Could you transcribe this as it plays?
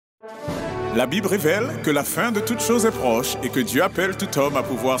La Bible révèle que la fin de toute chose est proche et que Dieu appelle tout homme à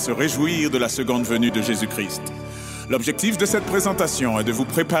pouvoir se réjouir de la seconde venue de Jésus-Christ. L'objectif de cette présentation est de vous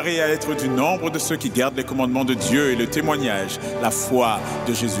préparer à être du nombre de ceux qui gardent les commandements de Dieu et le témoignage, la foi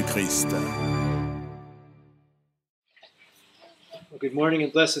de Jésus-Christ. Good morning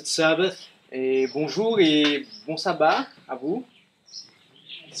and blessed Sabbath. Et bonjour et bon sabbat à vous.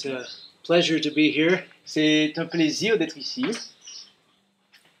 It's a pleasure to be here. C'est un plaisir d'être ici.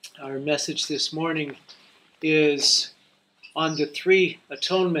 Our message this morning is on the three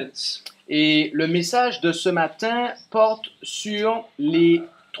atonements. Et le message de ce matin porte sur les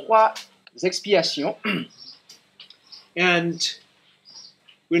trois expiations. And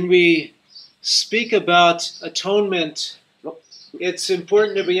when we speak about atonement, it's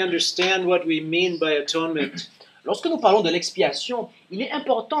important that we understand what we mean by atonement. Lorsque nous parlons de l'expiation, il est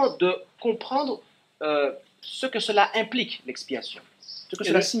important de comprendre ce que cela implique, l'expiation, ce que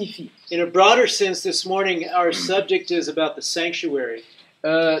cela signifie. In a broader sense, this morning, our subject is about the sanctuary.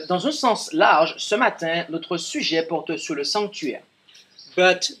 Dans un sens large, ce matin, notre sujet porte sur le sanctuaire.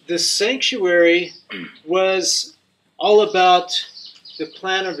 But the sanctuary was all about the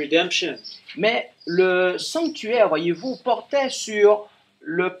plan of redemption. Mais le sanctuaire, voyez-vous, portait sur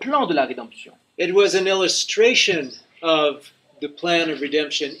le plan de la rédemption. It was an illustration of the plan of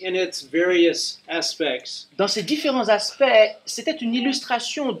redemption in its various aspects. Dans ces différents aspects, c'était une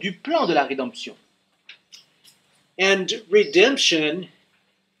illustration du plan de la rédemption. And redemption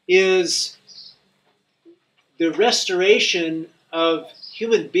is the restoration of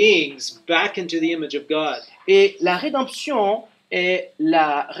human beings back into the image of God. Et la rédemption est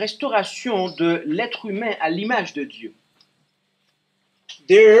la restauration de l'être humain à l'image de Dieu.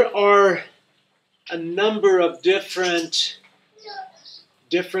 There are a number of different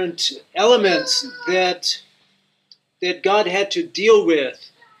elements that God had to deal with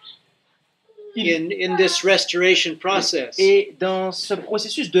in this restoration process. Et dans ce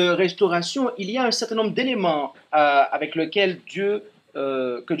processus de restauration, il y a un certain nombre d'éléments avec lesquels que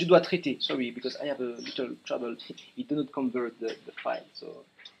Dieu doit traiter. Sorry, because I have a little trouble. It did not convert the file, so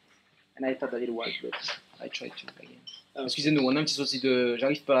and I thought that it was, but I tried to again. Excusez-nous, on a un petit souci de,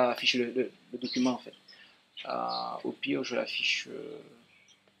 j'arrive pas à afficher le document en fait. Au pire, je l'affiche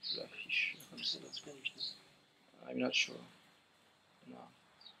comme ça. I'm not sure. No.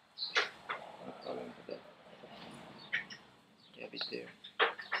 No problem with that. You have it there.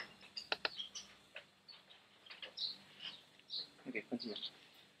 Okay, continue.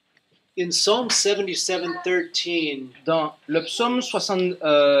 In Psalm 77:13, Dans le psaume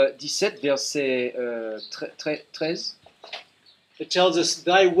 77, verset 13, it tells us,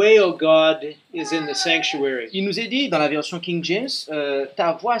 "Thy way, O God, is in the sanctuary." il nous est dit dans la version King James,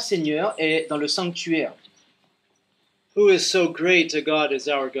 ta voix, Seigneur, est dans le sanctuaire. Who is so great a God as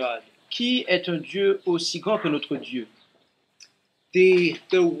our God? Qui est un Dieu aussi grand que notre Dieu? The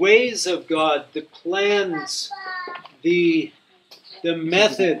ways of God, the plans, the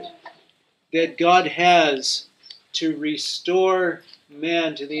method that God has to restore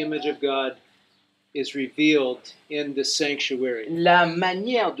man to the image of God is revealed in the sanctuary. La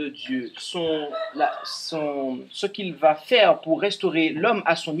manière de Dieu, ce qu'il va faire pour restaurer l'homme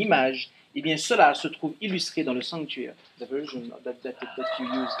à son image, eh bien cela se trouve illustré dans le sanctuaire. The version that you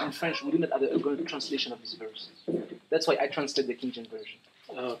use in French, we do not have a good translation of this verse. That's why I translate the King James version.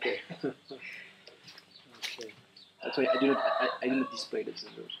 Okay. Okay. That's why I do not display this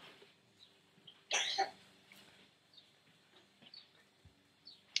verse.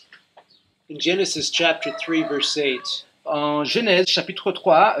 In Genesis chapter 3 verse 8, En Genèse chapitre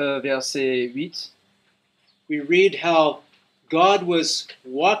 3 verset 8, we read how God was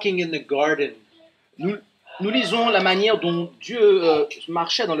walking in the garden nous lisons la manière dont Dieu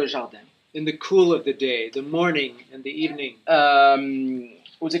marchait dans le jardin. in the cool of the day, the morning and the evening.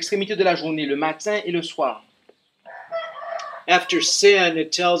 Aux extrémités de la journée, le matin et le soir. After sin,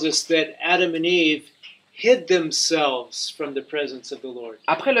 it tells us that Adam and Eve hid themselves from the presence of the Lord.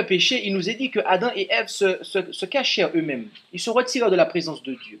 Après le péché, il nous est dit que Adam et Ève se cachèrent eux-mêmes. Ils se retirèrent de la présence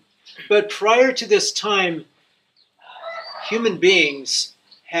de Dieu. But prior to this time, human beings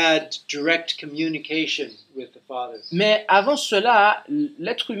had direct communication with the Father. Mais avant cela,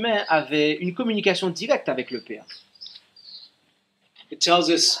 l'être humain avait une communication directe avec le Père. It tells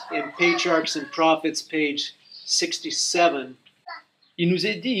us in Patriarchs and Prophets, page 67, Il nous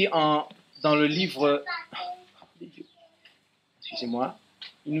est dit dans le livre... Excusez-moi.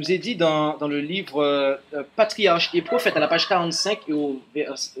 Il nous est dit dans le livre Patriarches et Prophètes, à la page 45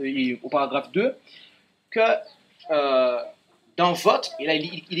 et au paragraphe 2, que dans votre, et là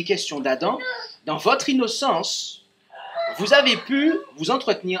il est question d'Adam, dans votre innocence, vous avez pu vous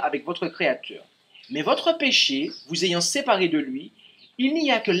entretenir avec votre Créateur. Mais votre péché, vous ayant séparé de lui, il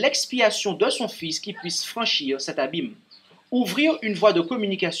n'y a que l'expiation de son Fils qui puisse franchir cet abîme, ouvrir une voie de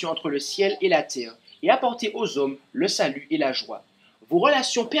communication entre le ciel et la terre et apporter aux hommes le salut et la joie. Vos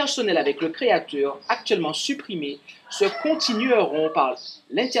relations personnelles avec le Créateur, actuellement supprimées, se continueront par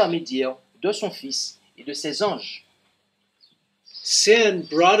l'intermédiaire de son Fils et de ses anges. Sin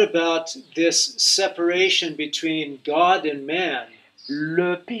brought about this separation between God and man.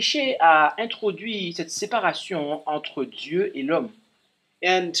 Le péché a introduit cette séparation entre Dieu et l'homme.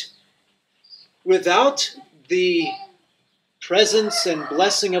 And without the presence and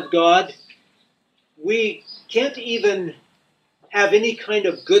blessing of God, we can't even have any kind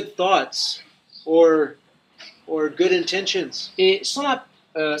of good thoughts or good intentions. Et sans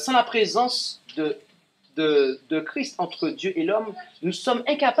la présence de Christ entre Dieu et l'homme, nous sommes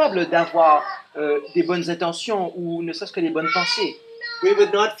incapables d'avoir des bonnes intentions ou ne serait-ce que des bonnes pensées. We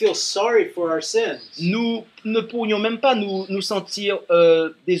would not feel sorry for our sins. Nous ne pourrions même pas nous sentir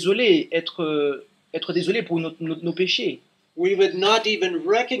désolés, être désolés pour nos péchés. We would not even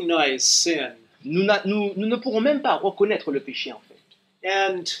recognize sin. Nous ne pourrons même pas reconnaître le péché en fait.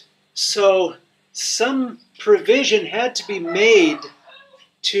 And so some provision had to be made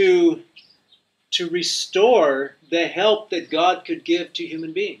to restore the help that God could give to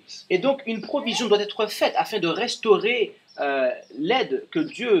human beings. Et donc une provision doit être faite afin de restaurer l'aide que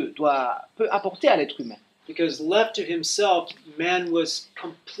Dieu peut apporter à l'être humain. Because left to himself, man was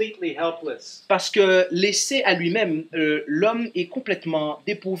completely helpless. Parce que laissé à lui-même, l'homme est complètement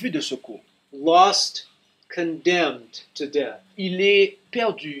dépourvu de secours. Lost, condemned to death. Il est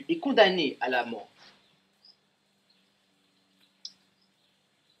perdu et condamné à la mort.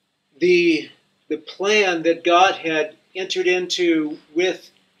 The plan that God had entered into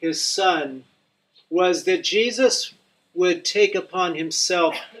with his son was that Jesus would take upon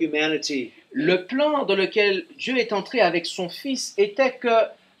himself humanity. Le plan dans lequel Dieu est entré avec son Fils était que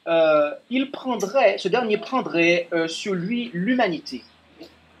ce dernier prendrait sur lui l'humanité.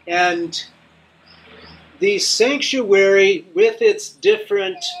 And the sanctuary, with its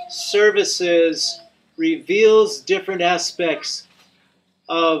different services, reveals different aspects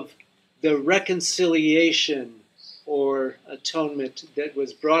of the reconciliation or atonement that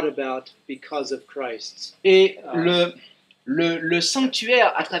was brought about because of Christ. Et le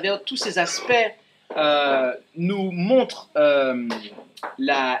sanctuaire, à travers tous ces aspects, nous montre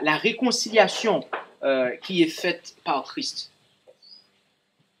la réconciliation qui est faite par Christ.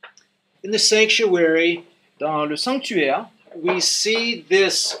 In the sanctuary, Dans le sanctuaire, we see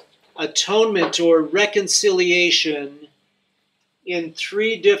this atonement or reconciliation in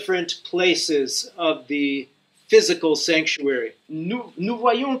three different places of the physical sanctuary. nous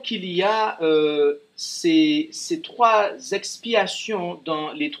voyons qu'il y a ces trois expiations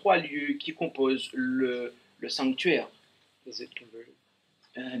dans les trois lieux qui composent le sanctuaire. Is it converted?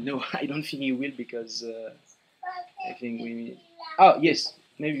 No, I don't think he will because I think we... Oh, yes,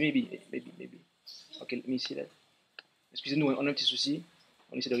 maybe. Ok, let me see that. Excusez-nous, on a un petit souci.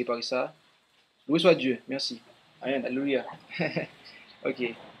 On essaie de réparer ça. Loué soit Dieu, merci. Amen, alléluia. Ok,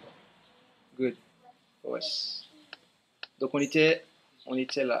 good. Ouais. Donc on était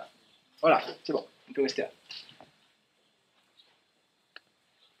là. Voilà, c'est bon, on peut rester là.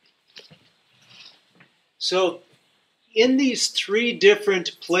 So, in these three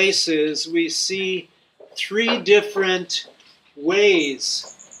different places, we see three different ways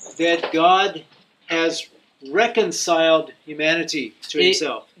that God has reconciled humanity to Et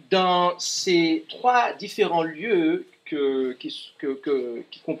himself. dans ces trois différents lieux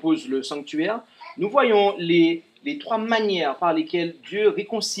qui composent le sanctuaire, nous voyons les trois manières par lesquelles Dieu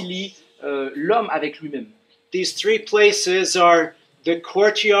réconcilie l'homme avec lui-même. These three places are the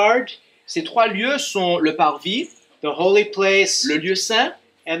courtyard, Ces trois lieux sont le parvis, the holy place, le lieu saint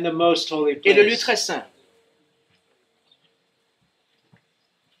and the most holy et le lieu place. très saint.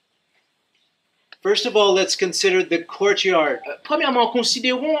 First of all, let's consider the courtyard. Premièrement,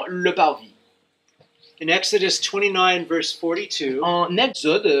 considérons le parvis. In Exodus 29, verse 42, En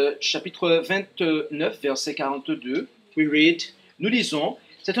Exode, chapitre 29, verset 42, we read, nous lisons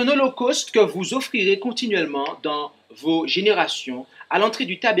 « C'est un holocauste que vous offrirez continuellement dans vos générations à l'entrée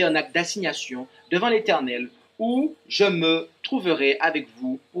du tabernacle d'assignation devant l'Éternel, où je me trouverai avec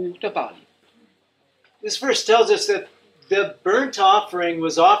vous pour te parler. » This verse tells us that the burnt offering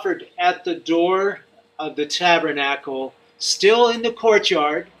was offered at the door of the tabernacle, still in the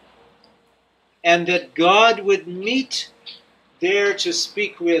courtyard, and that God would meet there to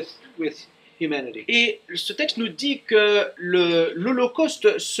speak with humanity. Et ce texte nous dit que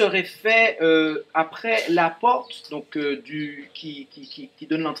l'Holocauste serait fait après la porte donc, qui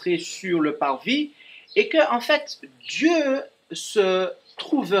donne l'entrée sur le parvis, et que en fait Dieu se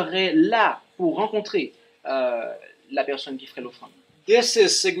trouverait là pour rencontrer la personne qui ferait l'offrande. This is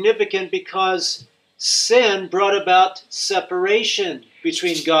significant because sin brought about separation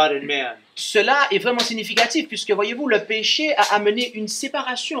between God and man. Cela est vraiment significatif puisque, voyez-vous, le péché a amené une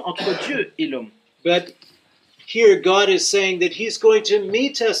séparation entre Dieu et l'homme. But here God is saying that he's going to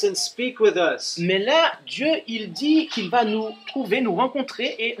meet us and speak with us, Mais là, Dieu, il dit qu'il va nous trouver, nous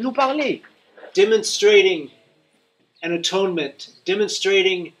rencontrer et nous parler, demonstrating an atonement,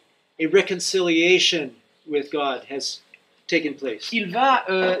 demonstrating a reconciliation with God has taken place. il va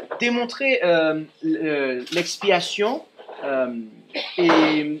démontrer l'expiation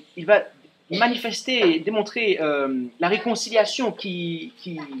et il va manifester, démontrer la réconciliation qui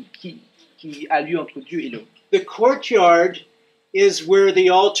a lieu entre Dieu et l'homme. The courtyard is where the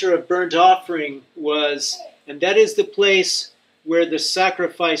altar of burnt offering was, and that is the place where the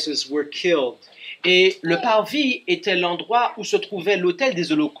sacrifices were killed. Et le parvis était l'endroit où se trouvait l'autel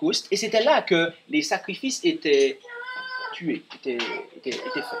des holocaustes, et c'était là que les sacrifices étaient tués, étaient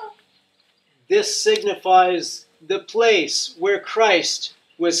faits. This signifies the place where Christ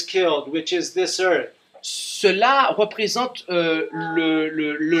was killed, which is this earth. Cela représente le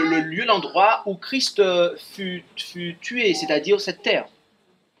lieu, l'endroit où Christ fut tué, c'est-à-dire cette terre.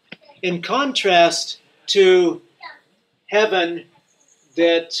 In contrast to heaven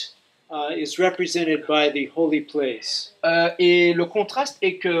that is represented by the holy place. Et le contraste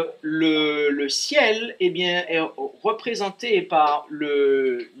est que le ciel eh bien, est représenté par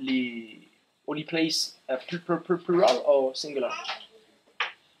les holy place, plural ou singular?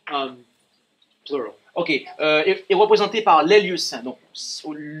 Plural. Ok, est représenté par les lieux saints, donc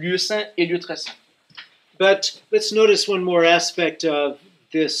lieu saint et lieu très saint. But let's notice one more aspect of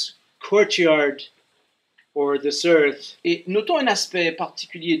this courtyard or this earth. Et notons un aspect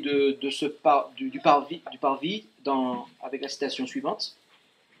particulier de du parvis avec la citation suivante.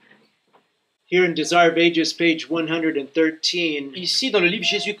 Here in Desire of Ages, page 113, Ici, dans le livre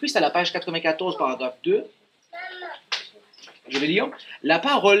Jésus-Christ, à la page 94, paragraphe 2, je vais lire. La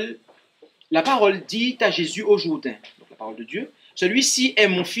parole dit à Jésus au Jourdain, donc la parole de Dieu, celui-ci est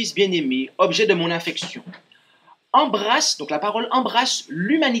mon fils bien-aimé, objet de mon affection. Embrasse, donc la parole embrasse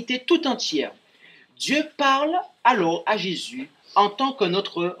l'humanité tout entière. Dieu parle alors à Jésus en tant que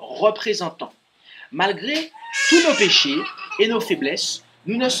notre représentant. Malgré tous nos péchés et nos faiblesses,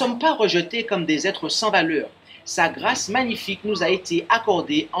 nous ne sommes pas rejetés comme des êtres sans valeur. Sa grâce magnifique nous a été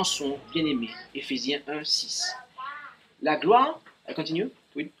accordée en son bien-aimé. Éphésiens 1, 6. La gloire, elle continue?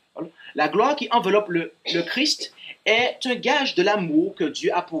 Oui. La gloire qui enveloppe le Christ est un gage de l'amour que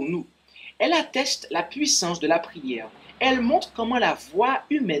Dieu a pour nous. Elle atteste la puissance de la prière. Elle montre comment la voix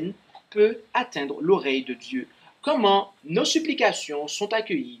humaine peut atteindre l'oreille de Dieu, comment nos supplications sont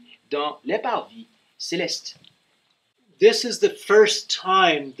accueillies dans les parvis célestes. this is the first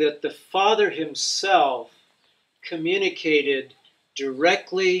time that the Father himself communicated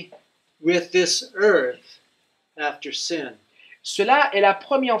directly with this earth after sin. Cela est la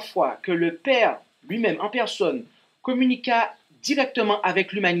première fois que le Père lui-même en personne communiqua directement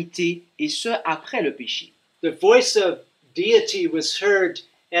avec l'humanité, et ce après le péché. The voice of deity was heard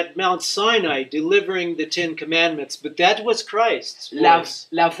at Mount Sinai delivering the Ten Commandments, but that was Christ's voice.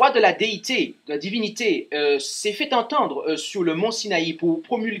 La voix de la déité, de la divinité, s'est fait entendre sur le mont Sinaï pour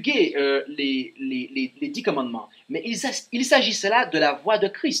promulguer les 10 commandements. Mais il s'agissait là de la voix de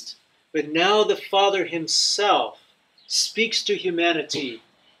Christ. But now the Father himself speaks to humanity.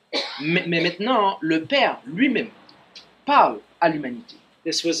 Mais maintenant, le Père lui-même parle à l'humanité.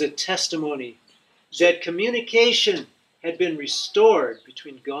 This was a testimony that communication had been restored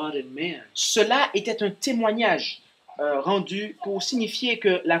between God and man. Cela était un témoignage rendu pour signifier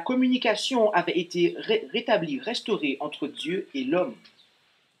que la communication avait été rétablie, restaurée entre Dieu et l'homme.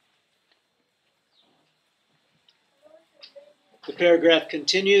 The paragraph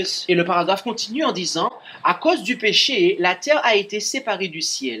continues. Et le paragraphe continue en disant « À cause du péché, la terre a été séparée du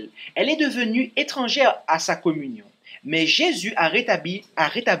ciel. Elle est devenue étrangère à sa communion. Mais Jésus a rétabli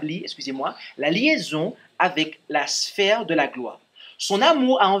la liaison avec la sphère de la gloire. Son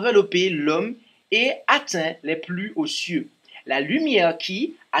amour a enveloppé l'homme et atteint les plus hauts cieux. La lumière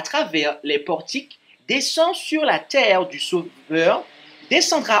qui, à travers les portiques, descend sur la terre du Sauveur,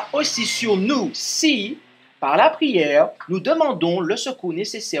 descendra aussi sur nous si, par la prière, nous demandons le secours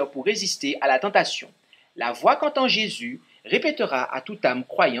nécessaire pour résister à la tentation. La voix qu'entend Jésus répétera à toute âme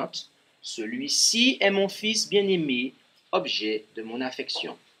croyante, « Celui-ci est mon Fils bien-aimé, objet de mon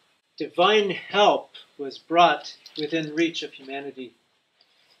affection. » divine help was brought within reach of humanity.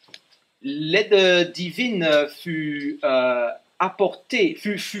 L'aide divine fut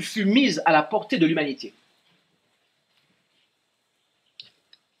mise à la portée de l'humanité.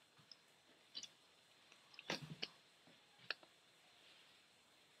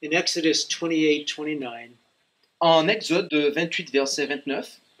 In Exodus 28:29, En Exode 28, verset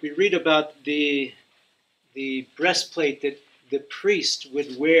 29, we read about the breastplate that the priest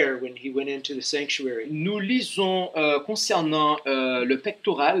would wear when he went into the sanctuary. nous lisons concernant le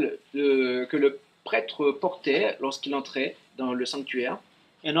pectoral que le prêtre portait lorsqu'il entrait dans le sanctuaire.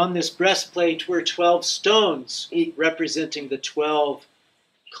 And on this breastplate were 12 stones representing the 12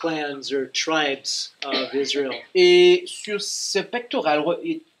 clans or tribes of Israel. Et sur ce pectoral,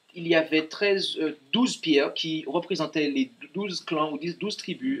 il y avait 12 pierres qui représentaient les 12 clans ou 12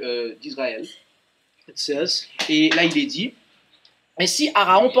 tribus d'Israël. It says, Et là, il est dit, « Ainsi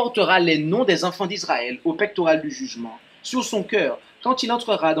Aaron portera les noms des enfants d'Israël au pectoral du jugement, sur son cœur, quand il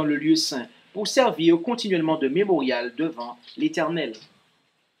entrera dans le lieu saint, pour servir continuellement de mémorial devant l'Éternel. »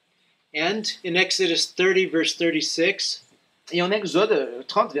 and in Exodus 30, verse 36, Et en Exode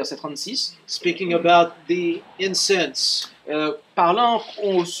 30, verset 36, speaking about the incense, parlant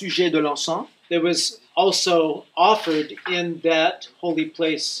au sujet de l'encens, that was also offered in that holy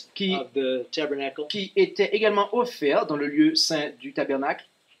place Qui- of the tabernacle. qui était également offert dans le lieu saint du tabernacle,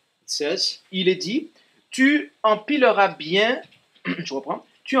 It says, il est dit, tu empileras bien, je reprends,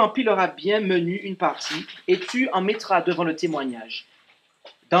 tu empileras bien menu une partie, et tu en mettras devant le témoignage,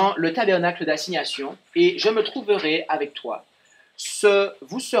 dans le tabernacle d'assignation, et je me trouverai avec toi. Ce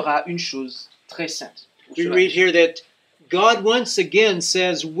vous sera une chose très sainte. we read here that God once again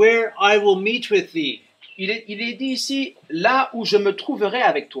says, where I will meet with thee. Il est dit ici, là où je me trouverai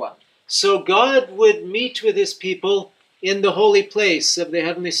avec toi. So God would meet with his people in the holy place of the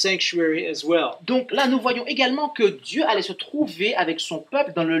heavenly sanctuary as well. Donc là, nous voyons également que Dieu allait se trouver avec son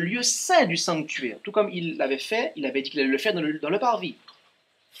peuple dans le lieu saint du sanctuaire, tout comme il l'avait fait, il avait dit qu'il allait le faire dans le parvis.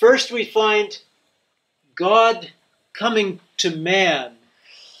 First, we find God coming to man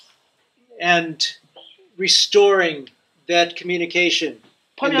and restoring that communication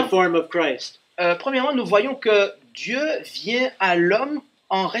in the form of Christ. Premièrement, nous voyons que Dieu vient à l'homme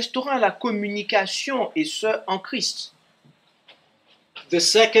en restaurant la communication, et ce, en Christ. The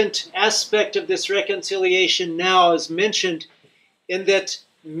second aspect of this reconciliation now is mentioned in that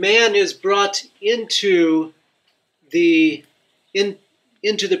man is brought into the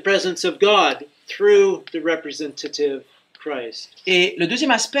presence of God through the representative Christ. Et le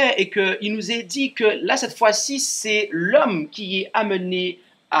deuxième aspect est qu'il nous est dit que là, cette fois-ci, c'est l'homme qui est amené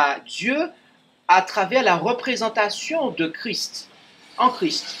à Dieu à travers la représentation de Christ, en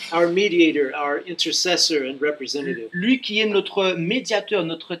Christ. Our mediator, our intercessor and representative. Lui qui est notre médiateur,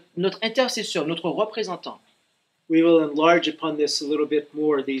 notre intercesseur, notre représentant. We will enlarge upon this a little bit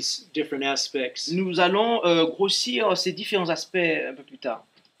more, these different aspects. Nous allons grossir ces différents aspects un peu plus tard.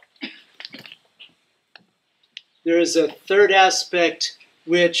 There is a third aspect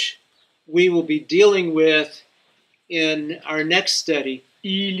which we will be dealing with in our next study.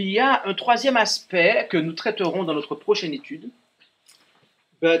 Il y a un troisième aspect que nous traiterons dans notre prochaine étude.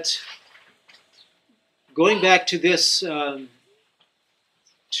 But going back to this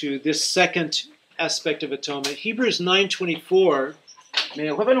second aspect of atonement, Hebrews 9:24 Mais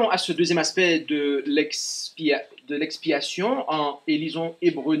revenons à ce deuxième aspect de l'expiation et lisons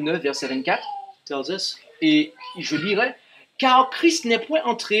Hébreux 9, verset 24. tells us, Et je lirai, car Christ n'est point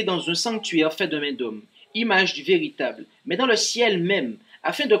entré dans un sanctuaire fait de main d'homme, image du véritable, mais dans le ciel même,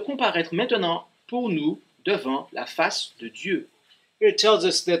 afin de comparaître maintenant pour nous devant la face de Dieu. here it tells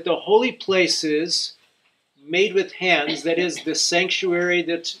us that the holy places made with hands, that is the sanctuary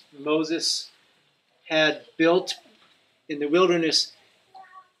that Moses had built in the wilderness,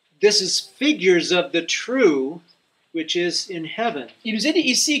 this is figures of the true which is in heaven. Il nous est dit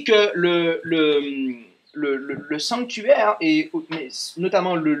ici que le sanctuaire, et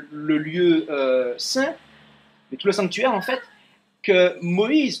notamment le lieu saint, mais tout le sanctuaire en fait, que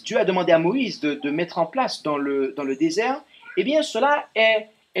Dieu a demandé à Moïse de mettre en place dans le désert, eh bien cela est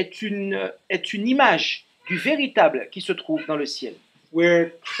une image du véritable qui se trouve dans le ciel.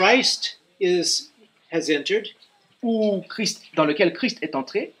 Where Christ has entered, dans lequel Christ est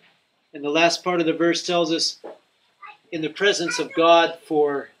entré. and the last part of the verse tells us, in the presence of God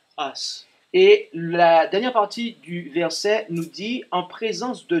for us. Et la dernière partie du verset nous dit en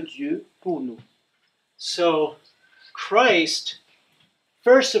présence de Dieu pour nous. So Christ,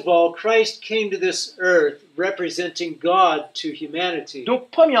 first of all, Christ came to this earth representing God to humanity. Donc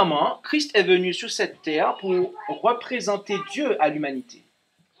premièrement, Christ est venu sur cette terre pour représenter Dieu à l'humanité.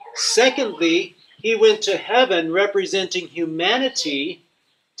 Secondly, he went to heaven representing humanity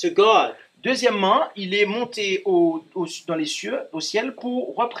to God. Deuxièmement, il est monté dans les cieux, au ciel,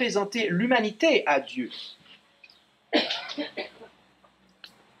 pour représenter l'humanité à Dieu.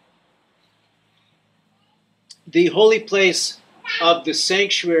 The holy place of the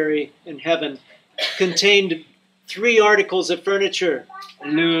sanctuary in heaven contained 3 articles of furniture.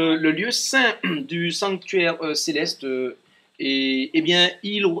 Le lieu saint du sanctuaire céleste, il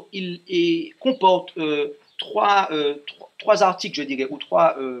comporte trois articles, je dirais, ou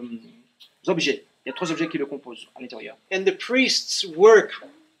 3 objets. Il y a 3 objets qui le composent à l'intérieur. And the priest's work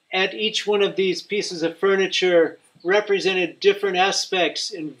at each one of these pieces of furniture represented different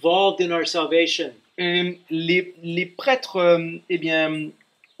aspects involved in our salvation. Les prêtres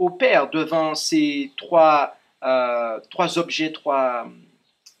opèrent devant ces 3 objets,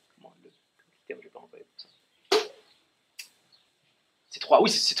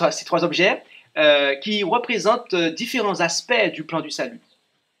 ces trois objets qui représentent différents aspects du plan du salut.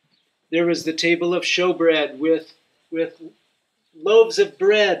 There was the table of showbread with loaves of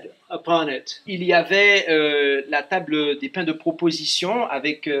bread upon it. Il y avait la table des pains de proposition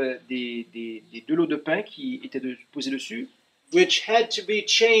avec des 2 lots de pain qui étaient posés dessus. Which had to be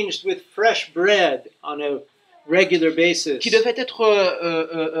changed with fresh bread on a regular basis. Qui devait être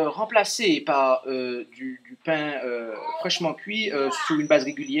remplacé par du pain fraîchement cuit sur une base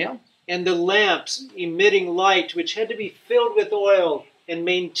régulière. And the lamps emitting light, which had to be filled with oil and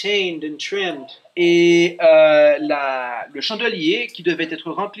maintained and trimmed. Et le chandelier qui devait être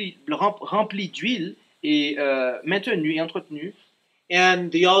rempli d'huile et maintenu et entretenu. And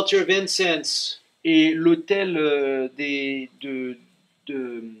the altar of incense. Et l'autel de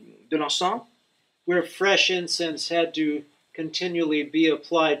l'encens. Where fresh incense had to continually be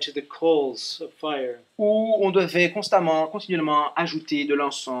applied to the coals of fire. Où on devait continuellement ajouter de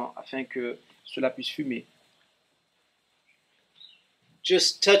l'encens afin que cela puisse fumer.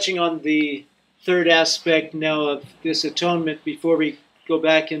 Just touching on the third aspect now of this atonement before we go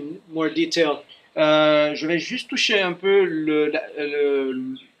back in more detail. Je vais juste toucher un peu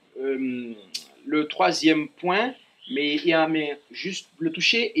le troisième point, mais juste le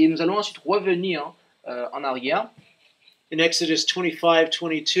toucher et nous allons ensuite revenir en arrière. In Exodus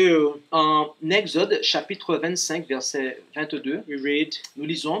 25:22, en Exode chapitre 25 verset 22, we read, nous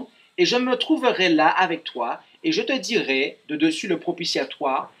lisons: Et je me trouverai là avec toi, et je te dirai de dessus le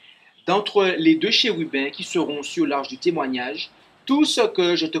propitiatoire, d'entre les 2 chérubins qui seront sur l'arche du témoignage, tout ce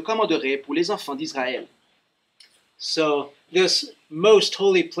que je te commanderai pour les enfants d'Israël. So this most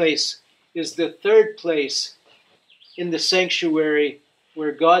holy place is the third place in the sanctuary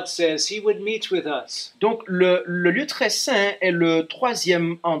where God says he would meet with us. Donc le lieu très saint est le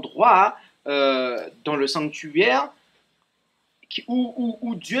 3e endroit dans le sanctuaire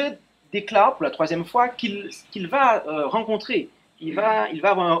où Dieu déclare pour la 3e fois qu'il va rencontrer, il va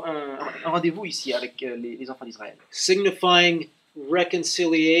avoir un rendez-vous ici avec les enfants d'Israël. Signifying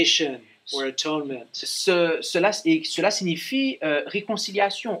reconciliation or atonement. Cela signifie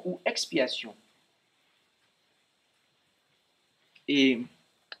réconciliation ou expiation. Et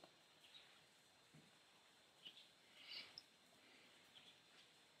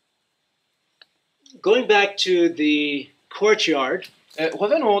going back to the courtyard,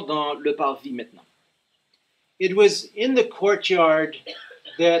 revenons dans le parvis maintenant. It was in the courtyard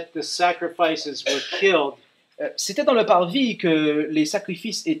that the sacrifices were killed. C'était dans le parvis que les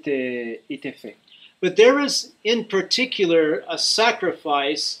sacrifices étaient faits. But there was in particular a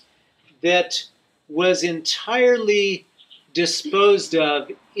sacrifice that was entirely disposed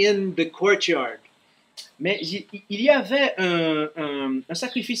of in the courtyard. Mais il y avait un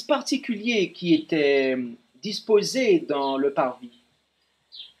sacrifice particulier qui était disposé dans le parvis.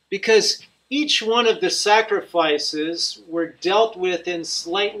 Because each one of the sacrifices were dealt with in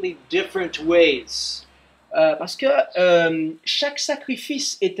slightly different ways. Parce que chaque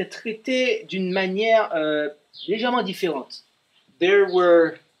sacrifice était traité d'une manière légèrement différente. There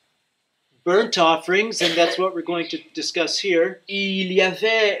were burnt offerings, and that's what we're going to discuss here. Il y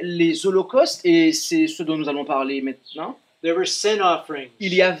avait les holocaustes, et c'est ce dont nous allons parler maintenant. There were sin offerings.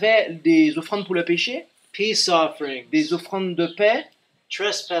 Il y avait des offrandes pour le péché, peace offerings, des offrandes de paix,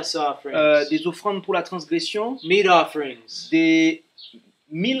 trespass offerings, des offrandes pour la transgression, meat offerings, des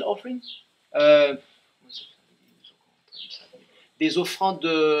meal offerings, des offrandes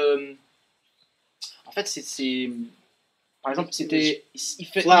de... En fait, c'est par exemple, c'était...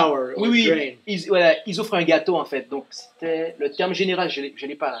 flour or grain. Ils offrent un gâteau, en fait. Donc, c'était le terme général, je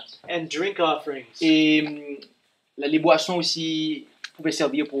l'ai pas là. And drink offerings. Et les boissons aussi pouvaient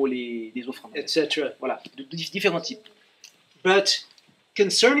servir pour des offrandes. Etc. Voilà, de différents types. But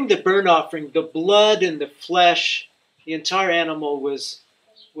concerning the burnt offering, the blood and the flesh, the entire animal was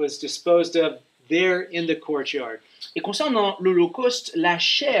disposed of there in the courtyard. Et concernant l'Holocauste, la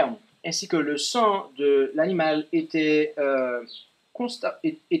chair ainsi que le sang de l'animal étaient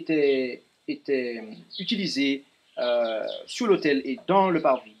utilisés sur l'autel et dans le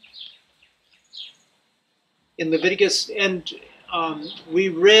parvis. In Leviticus, and we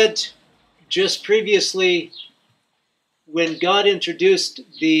read just previously when God introduced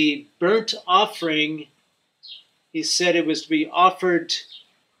the burnt offering, he said it was to be offered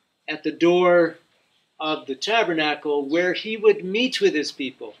at the door of the tabernacle where he would meet with his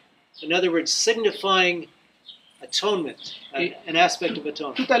people. In other words, signifying atonement, an aspect of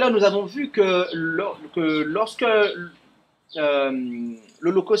atonement. Tout à l'heure, nous avons vu que lorsque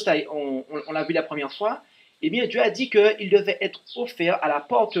l'Holocauste, on l'a vu la première fois, eh bien, Dieu a dit qu'il devait être offert à la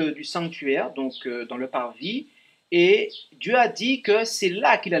porte du sanctuaire, donc dans le parvis, et Dieu a dit que c'est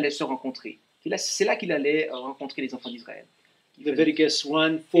là qu'il allait se rencontrer. C'est là qu'il allait rencontrer les enfants d'Israël. Leviticus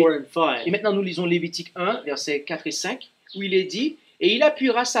 1, 4 and 5. Et maintenant, nous lisons Lévitique 1, versets 4 et 5, où il est dit « Et il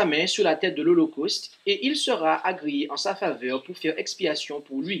appuiera sa main sur la tête de l'Holocauste, et il sera agréé en sa faveur pour faire expiation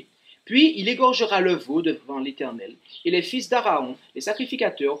pour lui. Puis il égorgera le veau devant l'Éternel, et les fils d'Aaron, les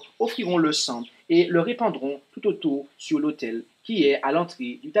sacrificateurs, offriront le sang et le répandront tout autour sur l'autel qui est à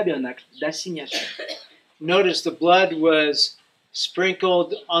l'entrée du tabernacle d'assignation. » Notice the blood was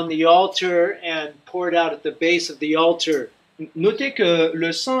sprinkled on the altar and poured out at the base of the altar. Notez que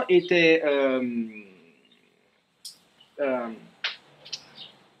le sang était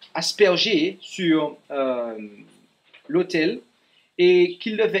aspergé sur l'autel et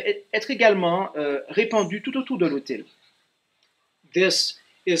qu'il devait être également répandu tout autour de l'autel. This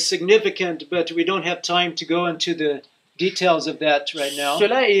is significant, but we don't have time to go into the details of that right now.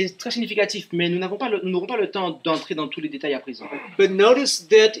 Cela est très significatif, mais nous n'aurons pas le temps d'entrer dans tous les détails à présent. But notice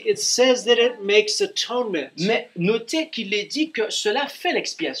that it says that it makes atonement. Mais notez qu'il est dit que cela fait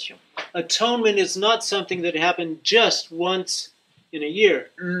l'expiation. Atonement is not something that happened just once in a year.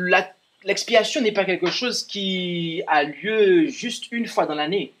 L'expiation n'est pas quelque chose qui a lieu juste une fois dans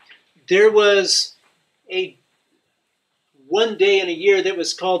l'année. There was one day in a year that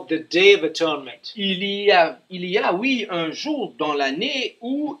was called the Day of Atonement. Il y a, oui, un jour dans l'année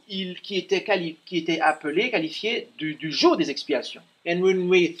qui était qualifié du jour des expiations. And when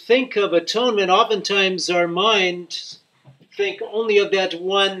we think of atonement, oftentimes our minds think only of that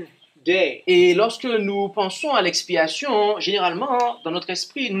one day. Et lorsque nous pensons à l'expiation, généralement, dans notre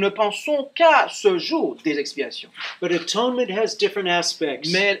esprit, nous ne pensons qu'à ce jour des expiations. But atonement has different aspects.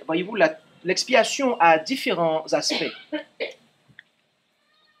 Mais voyez-vous, l'expiation a différents aspects.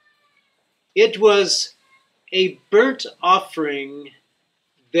 It was a burnt offering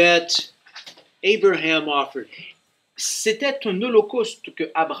that Abraham offered. C'était un holocauste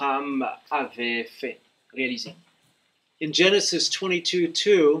que Abraham avait réalisé. In Genesis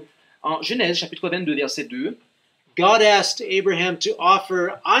 22:2, en Genèse chapitre 22 verset 2, God asked Abraham to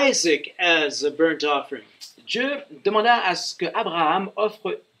offer Isaac as a burnt offering. Dieu demanda à ce que Abraham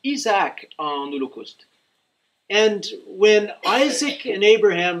offre Isaac en holocauste. And when Isaac and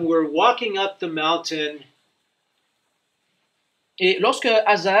Abraham were walking up the mountain, et lorsque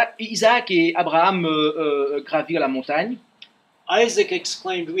Isaac et Abraham gravirent la montagne, Isaac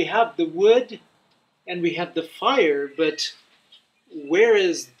exclaimed, "We have the wood and we have the fire, but where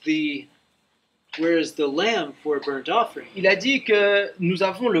is the lamb for a burnt offering?" Il a dit que nous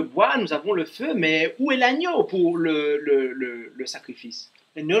avons le bois, nous avons le feu, mais où est l'agneau pour le sacrifice?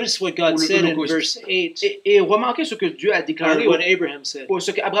 And notice what God said in verse 8. Et remarquez ce que Dieu a déclaré, what Abraham said. Ce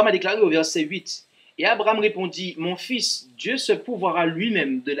que Abraham a déclaré au verset 8. Et Abraham répondit, « Mon fils, Dieu se pourvoira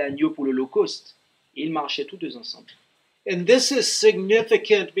lui-même de l'agneau pour l'holocauste. » Et ils marchaient tous deux ensemble. And this is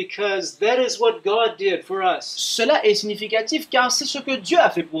significant because that is what God did for us. Cela est significatif car c'est ce que Dieu a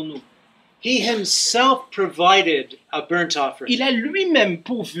fait pour nous. He himself provided a burnt offering. Il a lui-même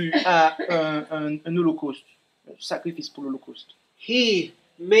pourvu à un holocauste, un sacrifice pour l'holocauste. He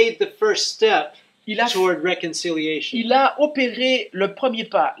made the first step toward reconciliation. Il a opéré le premier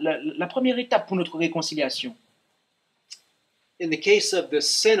pas, la première étape pour notre réconciliation. In the case of the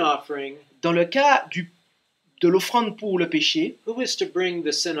sin offering, dans le cas de l'offrande pour le péché, who was to bring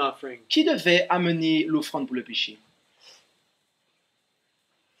the sin offering? Qui devait amener l'offrande pour le péché?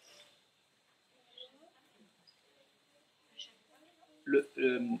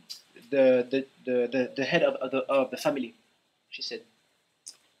 The head of the family, she said.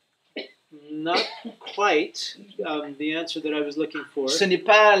 Not quite the answer that I was looking for. Ce n'est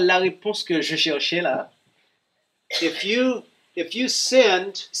pas la réponse que je cherchais là. If you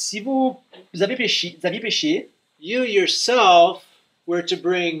sinned, si vous aviez péché, you yourself were to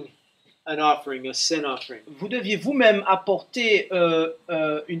bring an offering, a sin offering. Vous deviez vous-même apporter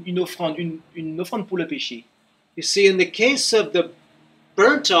une offrande pour le péché. You see, in the case of the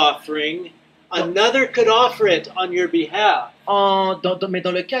burnt offering, another could offer it on your behalf. Mais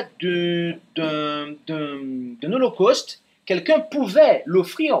dans le cas d'un holocauste, quelqu'un pouvait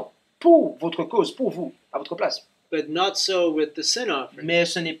l'offrir pour votre cause, pour vous, à votre place. But not so with the sin offering. Mais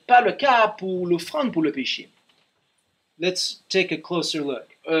ce n'est pas le cas pour l'offrande pour le péché. Let's take a closer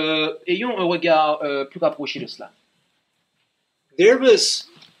look. Ayons un regard plus rapproché de cela. There was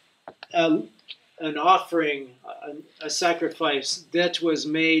an offering, a sacrifice that was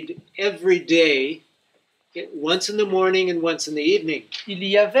made every day, once in the morning and once in the evening. Il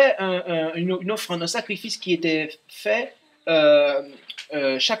y avait une offrande, un sacrifice qui était fait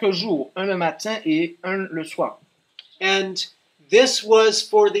chaque jour, un le matin et un le soir. And this was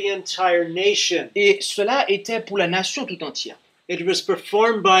for the entire nation. Et cela était pour la nation tout entière. It was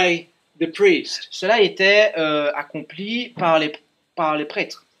performed by the priest. Cela était accompli par les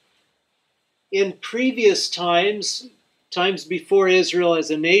prêtres. In previous times before Israel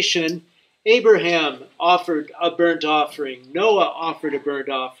as a nation, Abraham offered a burnt offering. Noah offered a burnt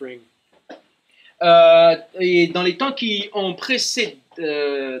offering. Et dans les temps qui ont précédé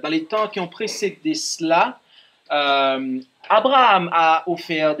cela, Abraham a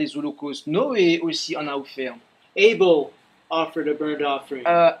offert des holocaustes. Noé aussi en a offert. Abel offered a burnt offering.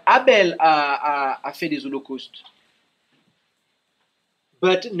 Abel a fait des holocaustes.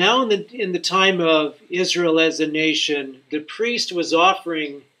 But now in the time of Israel as a nation, the priest was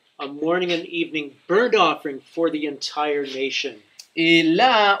offering a morning and evening burnt offering for the entire nation. Et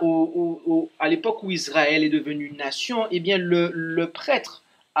là, à l'époque où Israël est devenu une nation, eh bien les prêtres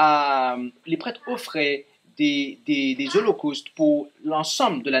offraient des holocaustes pour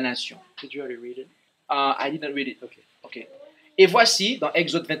l'ensemble de la nation. Did you already read it? I didn't read it. Okay. Et voici, dans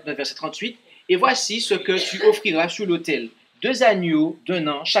Exode 29, verset 38, et voici ce que tu offriras sur l'autel. 2 agneaux d'un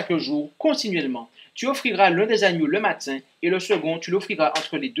an chaque jour, continuellement. Tu offriras l'un des agneaux le matin, et le second, tu l'offriras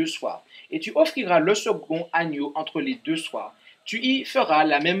entre les 2 soirs. Et tu offriras le second agneau entre les 2 soirs. Tu y feras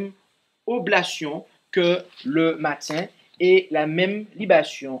la même oblation que le matin, et la même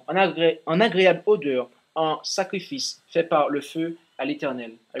libation en agréable odeur, en sacrifice fait par le feu à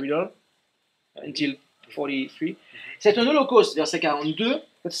l'Éternel. Are we done? Until 43. C'est un holocauste, verset 42.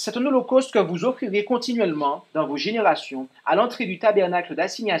 C'est un holocauste que vous offrirez continuellement dans vos générations à l'entrée du tabernacle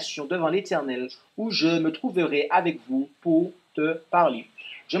d'assignation devant l'Éternel, où je me trouverai avec vous pour te parler.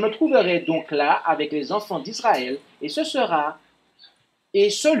 Je me trouverai donc là avec les enfants d'Israël, et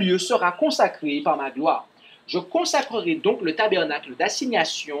ce lieu sera consacré par ma gloire. Je consacrerai donc le tabernacle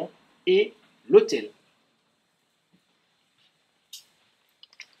d'assignation et l'autel.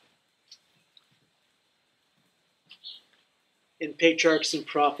 In Patriarchs and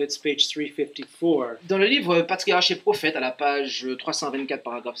Prophets, page 354, Dans le livre Patriarches et Prophètes, à la page 324,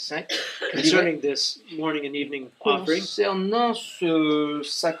 paragraphe 5, concerning this morning and evening offering, concernant ce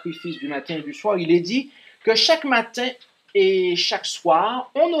sacrifice du matin et du soir, il est dit que chaque matin et chaque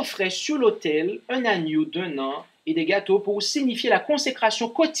soir, on offrait sur l'autel un agneau d'un an et des gâteaux pour signifier la consécration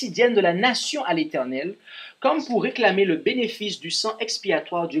quotidienne de la nation à l'Éternel, comme pour réclamer le bénéfice du sang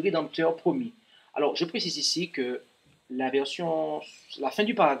expiatoire du Rédempteur promis. Alors, je précise ici que la fin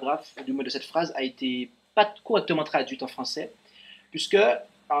du paragraphe, du moins de cette phrase, a été pas correctement traduite en français, puisque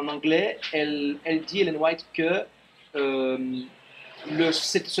en anglais, elle dit, Ellen White, que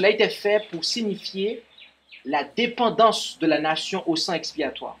cela a été fait pour signifier la dépendance de la nation au sang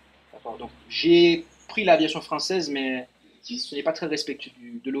expiatoire. D'accord. Donc, j'ai pris la version française, mais ce n'est pas très respectueux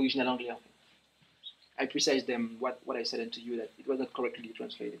de l'original anglais. En fait. I precise them what I said unto you, that it was not correctly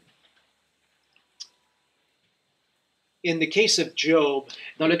translated. in the case of Job,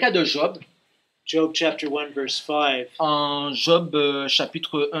 Dans le cas de Job, Job chapter 1 verse 5, en Job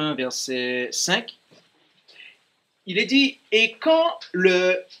chapitre 1 verset 5, il est dit « Et quand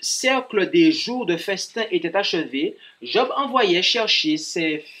le cercle des jours de festin était achevé, Job envoyait chercher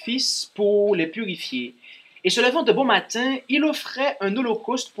ses fils pour les purifier. Et se levant de bon matin, il offrait un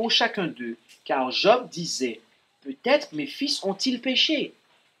holocauste pour chacun d'eux. Car Job disait « Peut-être mes fils ont-ils péché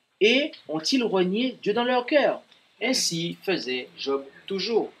et ont-ils renié Dieu dans leur cœur ?» Ainsi faisait Job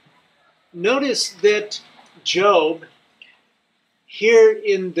toujours. Notice that Job, here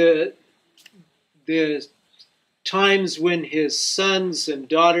in the times when his sons and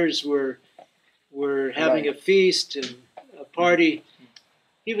daughters were having a feast and a party,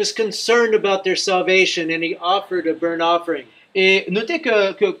 he was concerned about their salvation and he offered a burnt offering. Et notez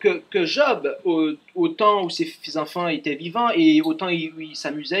que Job, au temps où ses enfants étaient vivants et au temps où il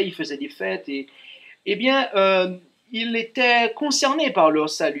s'amusait, il faisait des fêtes, et eh bien, il était concerné par leur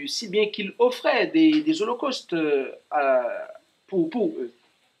salut, si bien qu'il offrait des holocaustes pour eux.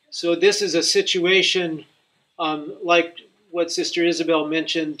 So this is a situation like what Sister Isabel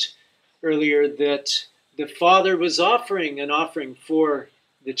mentioned earlier, that the father was offering an offering for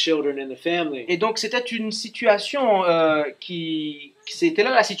the children in the family. Et donc c'était une situation c'était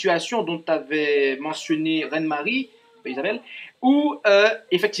là la situation dont avait mentionné Reine Marie, Isabelle, où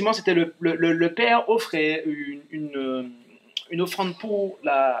effectivement c'était le père offrait une offrande pour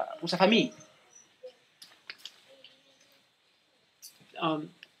sa famille.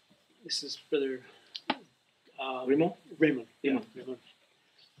 This is Brother Raymond. Raymond. Yeah, Raymond.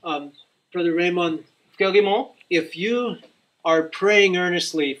 Raymond. Brother Raymond, Frère Raymond, if you are praying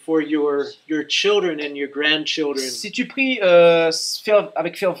earnestly for your children and your grandchildren, si tu pries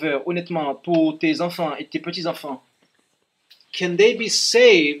avec ferveur, honnêtement, pour tes enfants et tes petits-enfants, can they be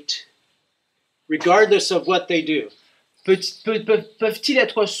saved regardless of what they do? Peuvent-ils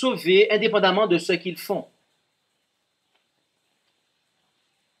être sauvés indépendamment de ce qu'ils font?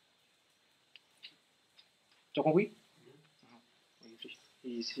 Tu as compris?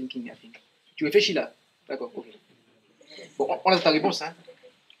 He's thinking, I think. Tu réfléchis là? D'accord, ok. Bon, on a ta réponse, hein?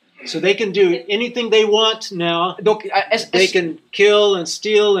 So they can do anything they want now. Donc, They can kill and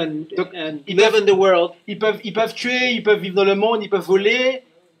steal and live in the world. Ils peuvent tuer, ils peuvent vivre dans le monde, ils peuvent voler.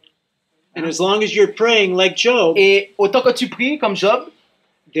 And as long as you're praying like Job, Et autant que tu pries comme Job,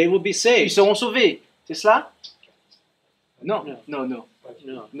 they will be ils saved. seront sauvés. C'est cela? Non, No. non, non,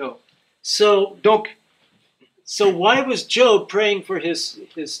 No. non. So Donc why was Job praying for his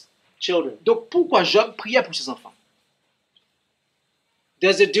children? pourquoi Job priait pour ses enfants?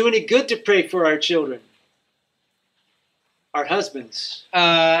 Does it do any good to pray for our children, our husbands,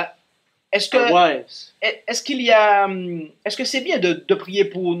 Est-ce our que wives? est-ce que c'est bien de prier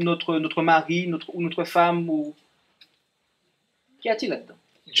pour notre mari, ou notre femme, ou qu'y a-t-il là-dedans?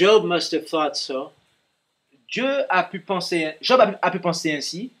 Job must have thought so. Job a pu penser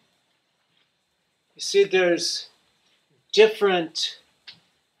ainsi. You see, there's different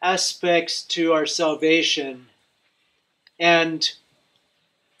aspects to our salvation, and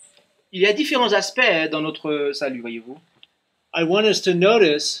Il y a différents aspects dans notre salut, voyez-vous. I want us to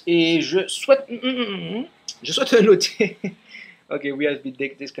notice Et je souhaite noter. Ok, we have been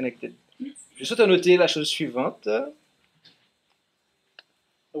disconnected. Je souhaite noter la chose suivante.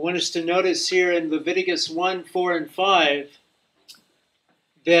 I want us to notice here in Leviticus 1, 4, and 5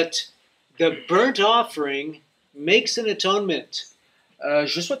 that the burnt offering makes an atonement.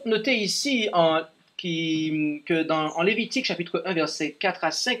 Je souhaite noter ici en Lévitique chapitre 1 verset 4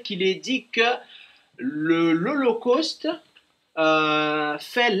 à 5 qu'il est dit que l'Holocauste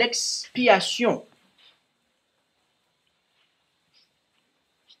fait l'expiation.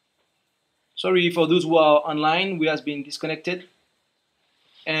 Sorry for those who are online, we have been disconnected.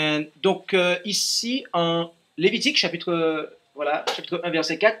 And donc ici en Lévitique chapitre 1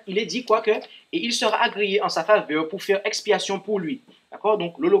 verset 4, il est dit quoi que et il sera agréé en sa faveur pour faire expiation pour lui. D'accord?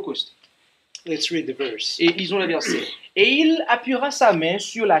 Donc l'Holocauste. Let's read the verse. Et lisons le verset. Et il appuiera sa main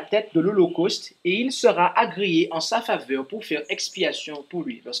sur la tête de l'Holocauste et il sera agréé en sa faveur pour faire expiation pour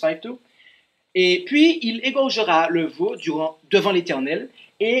lui. Verse 5-2. Et puis il égorgera le veau devant l'Éternel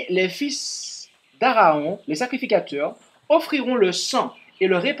et les fils d'Aaron, les sacrificateurs, offriront le sang et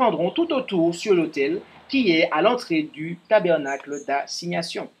le répandront tout autour sur l'autel qui est à l'entrée du tabernacle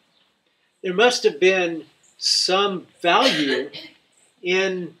d'assignation. There must have been some value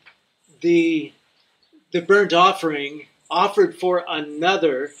in the burnt offering offered for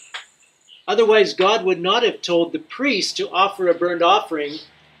another. Otherwise, God would not have told the priest to offer a burnt offering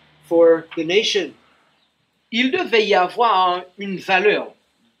for the nation. Il devait y avoir une valeur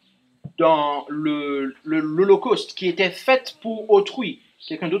dans l'Holocauste qui était faite pour autrui,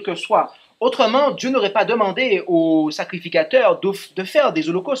 quelqu'un d'autre que soi. Autrement, Dieu n'aurait pas demandé aux sacrificateurs de faire des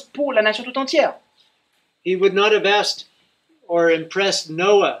holocaustes pour la nation tout entière. He would not have asked or impressed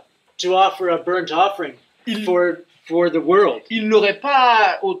Noah to offer a burnt offering for the world. Il n'aurait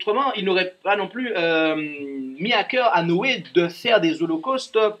pas non plus mis à cœur à Noé de faire des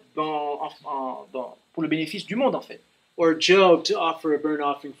holocaustes pour le bénéfice du monde en fait. Or Job to offer a burnt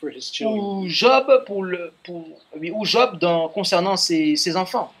offering for his children. Ou Job concernant ses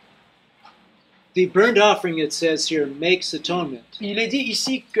enfants. The burnt offering, it says here, makes atonement. Il est dit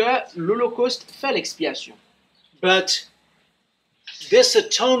ici que l'Holocauste fait l'expiation. But this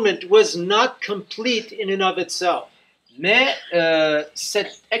atonement was not complete in and of itself. Mais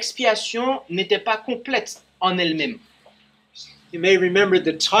cette expiation n'était pas complète en elle-même. You may remember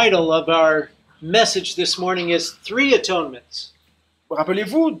the title of our message this morning is Three Atonements.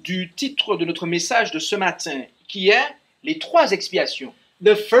 Rappelez-vous du titre de notre message de ce matin qui est les trois expiations.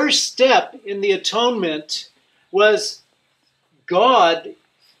 The first step in the atonement was God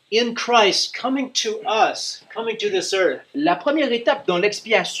in Christ coming to us, coming to this earth. La première étape dans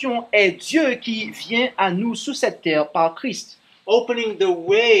l'expiation est Dieu qui vient à nous sous cette terre par Christ, Opening the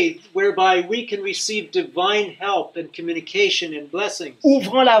way whereby we can receive divine help and communication and blessings.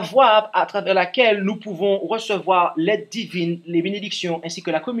 ouvrant la voie à travers laquelle nous pouvons recevoir l'aide divine, les bénédictions ainsi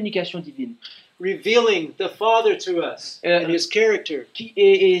que la communication divine, Revealing the Father to us and His character.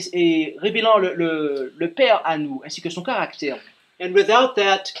 et révélant le Père à nous ainsi que son caractère. And without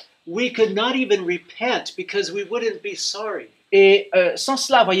that, we could not even repent because we wouldn't be sorry. Et sans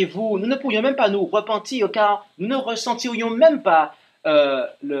cela, voyez-vous, nous ne pourrions même pas nous repentir car nous ne ressentirions même pas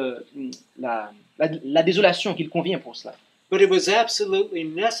la désolation qu'il convient pour cela. But it was absolutely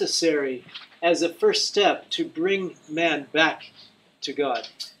necessary as a first step to bring man back to God.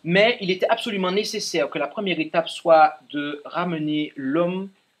 Mais il était absolument nécessaire que la première étape soit de ramener l'homme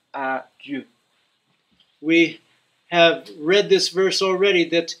à Dieu. We have read this verse already,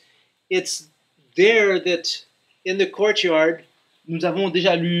 that it's there that in the courtyard Nous avons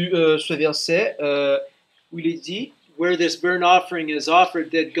déjà lu ce verset où il est dit where this burnt offering is offered,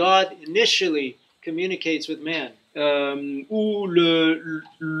 that God initially communicates with man. Où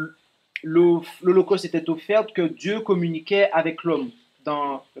l'Holocauste était offert, que Dieu communiquait avec l'homme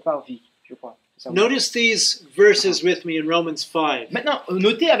dans le parvis, je crois. C'est ça. Notice these verses with me in Romans 5. Maintenant,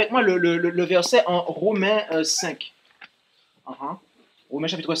 notez avec moi le verset en Romains 5. Romains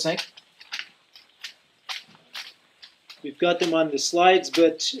chapitre 5. We've got them on the slides,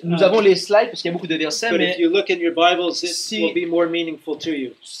 but Nous avons les slides parce qu'il y a beaucoup de versets, but mais if you look in your Bibles, it Si- will be more meaningful to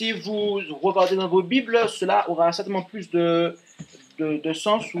you. si vous regardez dans vos Bibles, cela aura certainement plus de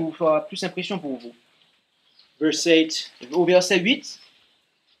sens ou fera plus impression pour vous. Verse 8. Au verset 8,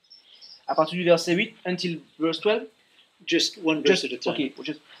 à partir du verset 8, until verse 12, Just one verse at a time.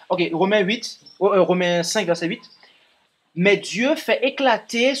 Ok, Romains 5, verset 8. Mais Dieu fait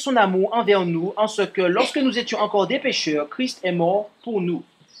éclater son amour envers nous en ce que lorsque nous étions encore des pécheurs, Christ est mort pour nous.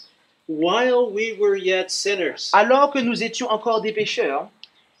 While we were yet sinners. Alors que nous étions encore des pécheurs,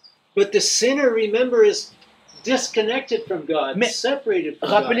 But the sinner, remember, is disconnected from God, Mais separated from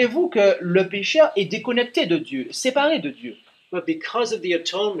God. rappelez-vous que le pécheur est déconnecté de Dieu, séparé de Dieu. But because of the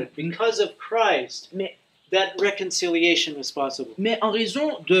atonement, because of Christ, Mais, that reconciliation was possible. mais en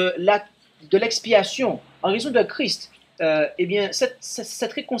raison de l'expiation, en raison de Christ, eh bien,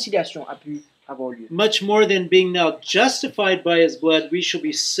 cette réconciliation a pu avoir lieu. Much more than being now justified by His blood, we shall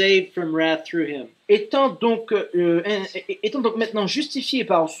be saved from wrath through Him. Étant donc maintenant justifiés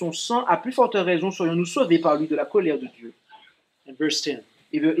par son sang, à plus forte raison serions-nous sauvés par lui de la colère de Dieu. And verse 10.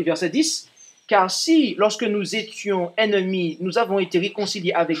 Et verset 10, car si, lorsque nous étions ennemis, nous avons été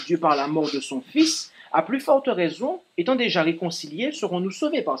réconciliés avec Dieu par la mort de son Fils, à plus forte raison, étant déjà réconciliés, serons-nous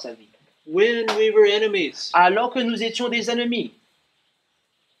sauvés par sa vie. When we were enemies, Alors que nous étions des ennemis,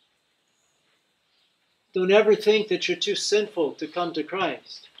 don't ever think that you're too sinful to come to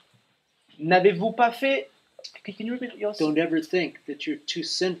Christ. n'avez-vous pas fait... Can you repeat yours? Don't ever think that you're too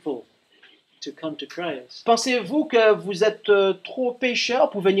sinful to come to Christ. Pensez-vous que vous êtes trop pécheur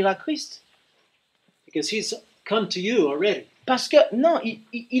pour venir à Christ? Because He's come to you already. Parce que, non,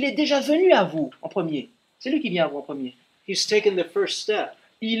 il est déjà venu à vous en premier. C'est lui qui vient à vous en premier. He's taken the first step.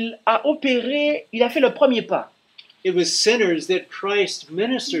 Il a opéré, il a fait le premier pas. It was sinners that Christ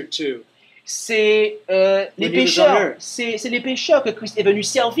ministered to. C'est les When he was on pécheurs, earth. c'est les pécheurs que Christ est venu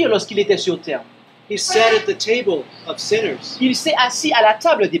servir lorsqu'il était sur terre. He sat at the table of sinners. Il s'est assis à la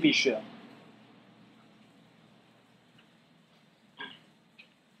table des pécheurs.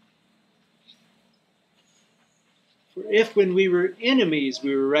 For if when we were enemies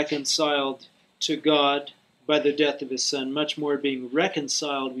we were reconciled to God by the death of His Son, much more being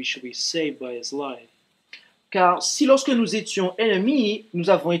reconciled we shall be saved by His life. Car si lorsque nous étions ennemis, nous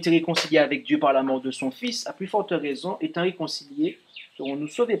avons été réconciliés avec Dieu par la mort de son Fils, à plus forte raison, étant réconciliés, serons-nous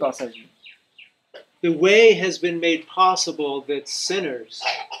sauvés par sa vie. The way has been made possible that sinners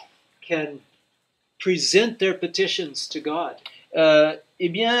can present their petitions to God. Eh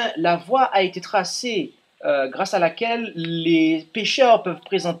bien, la voie a été tracée grâce à laquelle les pécheurs peuvent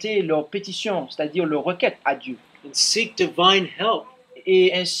présenter leurs pétitions, c'est-à-dire leurs requêtes à Dieu, And seek divine help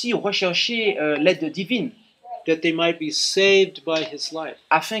et ainsi rechercher l'aide divine, that they might be saved by His life.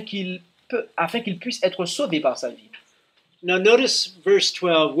 afin qu'ils puissent être sauvés par sa vie. Now notice verse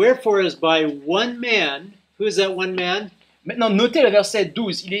 12. Wherefore as by one man, who is that one man? Maintenant, notez le verset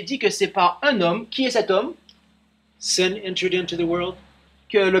 12. Il est dit que c'est par un homme. Qui est cet homme? Sin entered into the world.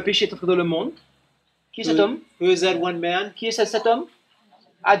 Que le péché est entré dans le monde. Qui est cet homme? Who is that one man? Qui est cet homme?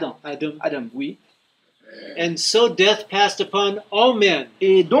 Adam. Adam. Adam, oui. And so death passed upon all men,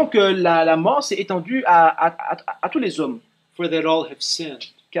 Et donc la mort s'est étendue à tous les hommes, for that all have sinned.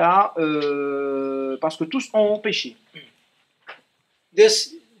 car parce que tous ont péché.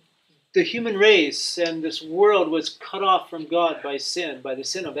 The human race and this world was cut off from God by the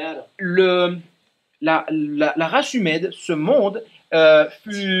sin of Adam. La race humaine, ce monde,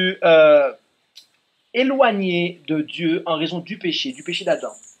 fut éloigné de Dieu en raison du péché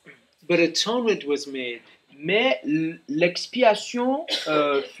d'Adam. But atonement was made. Mais l'expiation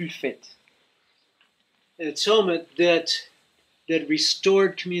fut faite. An atonement that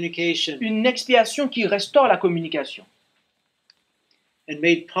restored communication Une expiation qui restaure la communication and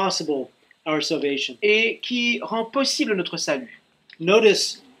made possible our salvation. et qui rend possible notre salut.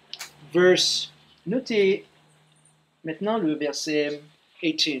 Notice verse Notez maintenant le verset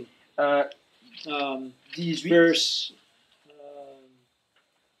 18. 18. Verse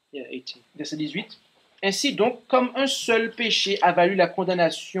 18. Verset 18. Ainsi donc, comme un seul péché a valu la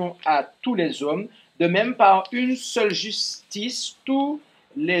condamnation à tous les hommes, de même par une seule justice, tous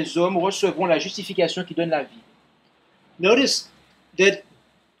les hommes recevront la justification qui donne la vie. Notice that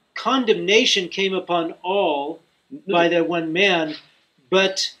condemnation came upon all by that one man,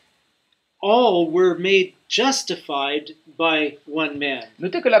 but all were made justified by one man.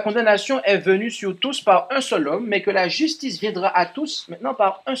 Notez que la condamnation est venue sur tous par un seul homme, mais que la justice viendra à tous maintenant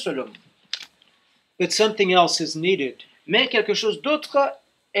par un seul homme. But something else is needed. Mais quelque chose d'autre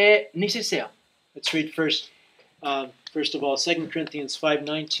est nécessaire. Let's read first of all, 2 Corinthians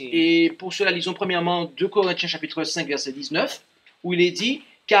 5:19. Et pour cela, lisons premièrement 2 Corinthiens chapitre 5, verset 19, où il est dit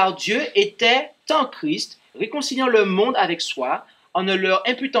 « Car Dieu était en Christ, réconciliant le monde avec soi, en ne leur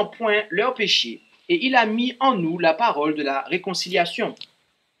imputant point leurs péchés, et il a mis en nous la parole de la réconciliation. »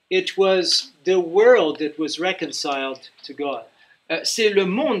 It was the world that was reconciled to God. C'est le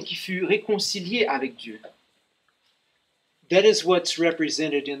monde qui fut réconcilié avec Dieu. That is what's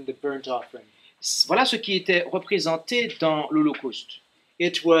represented in the burnt offering. Voilà ce qui était représenté dans l'Holocauste.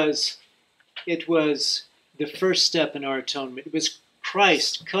 It was the first step in our atonement. It was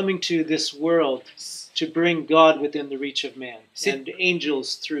Christ coming to this world to bring God within the reach of man and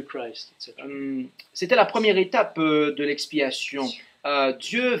angels through Christ, etc. C'était la première étape de l'expiation.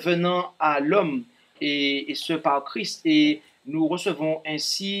 Dieu venant à l'homme et ce par Christ, et nous recevons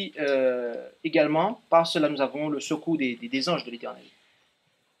ainsi également, par cela nous avons le secours des anges de l'Éternel.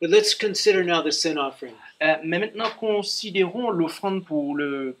 But let's consider now the sin offering. Mais maintenant, considérons l'offrande pour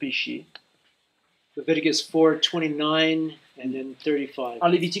le péché. Leviticus 4:29 and then 35. En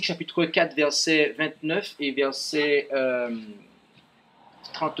Lévitique chapitre 4, verset 29 et verset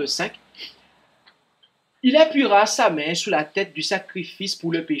 35. Il appuiera sa main sous la tête du sacrifice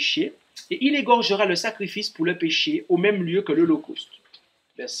pour le péché, et il égorgera le sacrifice pour le péché au même lieu que l'Holocauste.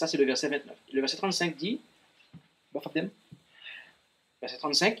 Ça, c'est le verset 29. Le verset 35 dit, verset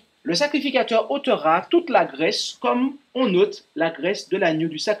 35, le sacrificateur ôtera toute la graisse comme on ôte la graisse de l'agneau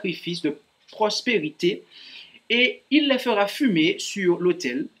du sacrifice de prospérité, et il les fera fumer sur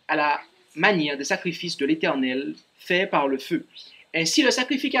l'autel à la manière des sacrifices de l'Éternel faits par le feu. Ainsi le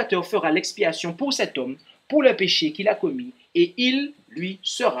sacrificateur fera l'expiation pour cet homme, pour le péché qu'il a commis, et il lui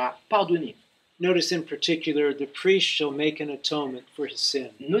sera pardonné. Notice in particular, the priest shall make an atonement for his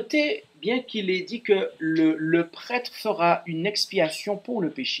sin. Notez bien qu'il est dit que le prêtre fera une expiation pour le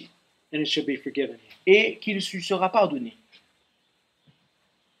péché. And it shall be forgiven. Et qu'il lui sera pardonné.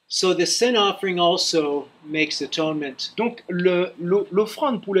 So the sin offering also makes atonement. Donc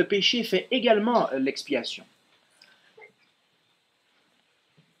l'offrande pour le péché fait également l'expiation.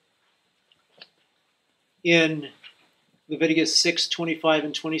 In Leviticus 6:25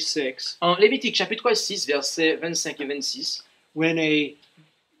 and 26, en Lévitique chapitre 6, versets 25 et 26, when a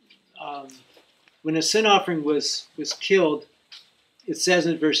sin offering was killed, it says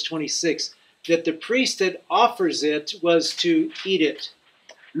in verse 26 that the priest that offers it was to eat it.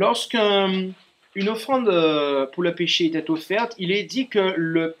 Lorsqu'une offrande pour le péché était offerte, il est dit que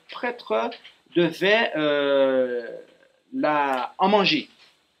le prêtre devait en manger.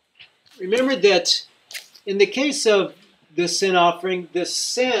 Remember that in the case of the sin offering, the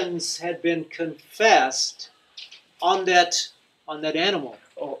sins had been confessed on that animal.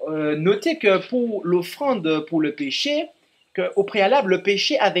 Notez que pour l'offrande pour le péché, qu'au préalable, le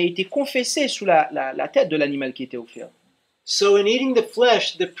péché avait été confessé sous la tête de l'animal qui était offert. So in eating the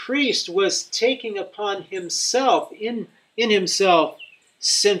flesh, the priest was taking upon himself, in himself,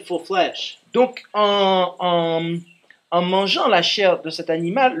 sinful flesh. Donc, en mangeant la chair de cet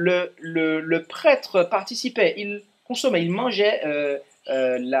animal, le prêtre participait, il consommait, il mangeait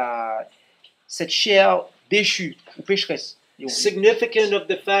cette chair déchue ou pécheresse. Significant of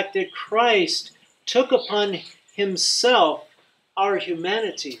the fact that Christ took upon himself our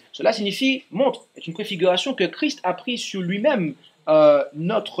humanity. Cela signifie, montre, est une préfiguration que Christ a pris sur lui-même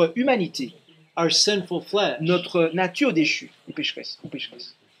notre humanité, Our sinful flesh. notre nature déchue, ou pécheresse.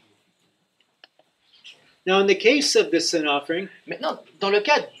 Now, in the case of the sin offering, Maintenant, dans le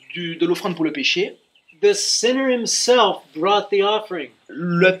cas de l'offrande pour le péché, the sinner himself brought the offering.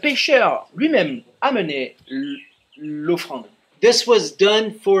 le pécheur lui-même amenait l'offrande. This was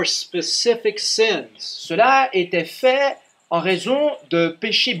done for specific sins. Cela était fait en raison de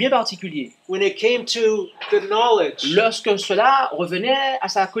péchés bien particuliers. When it came to the knowledge, Lorsque cela revenait à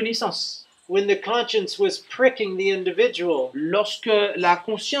sa connaissance, when the conscience was pricking the individual, lorsque la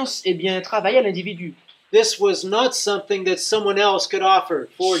conscience travaillait à l'individu, this was not something that someone else could offer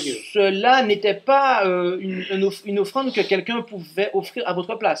for you. cela n'était pas une offrande que quelqu'un pouvait offrir à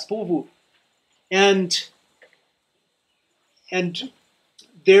votre place, pour vous. And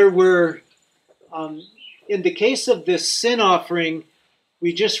there were, in the case of this sin offering,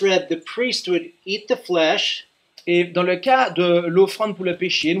 we just read the priest would eat the flesh, Et dans le cas de l'offrande pour le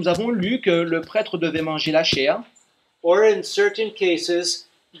péché, nous avons lu que le prêtre devait manger la chair, or in certain cases,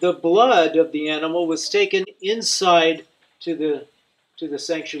 the blood of the animal was taken inside to the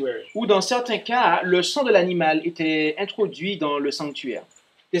sanctuary. ou dans certains cas, le sang de l'animal était introduit dans le sanctuaire.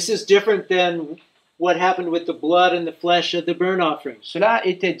 This is different than what happened with the blood and the flesh of the burnt offerings. Cela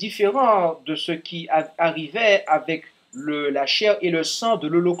était différent de ce qui arrivait avec la chair et le sang de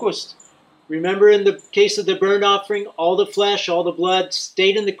l'Holocauste. Remember, in the case of the burnt offering, all the flesh, all the blood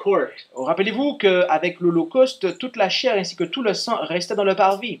stayed in the court, Rappelez-vous qu'avec l'Holocauste, toute la chair ainsi que tout le sang restait dans le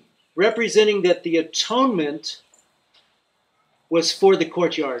parvis, representing that the atonement was for the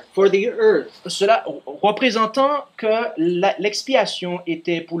courtyard, for the earth. cela représentant que l'expiation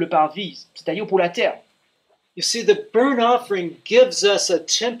était pour le parvis, c'est-à-dire pour la terre. You see, the burnt offering gives us a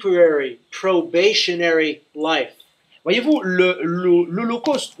temporary, probationary life. Voyez-vous,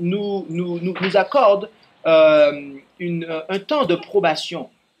 l'Holocauste nous accorde un temps de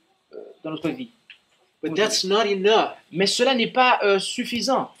probation dans notre vie. But that's not enough Mais cela n'est pas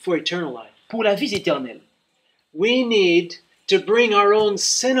suffisant for eternal life. pour la vie éternelle. We need to bring our own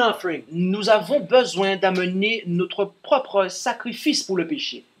sin offering. Nous avons besoin d'amener notre propre sacrifice pour le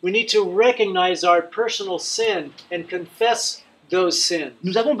péché. We need to recognize our personal sin and confess those sins.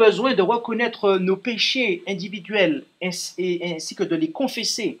 Nous avons besoin de reconnaître nos péchés individuels ainsi que de les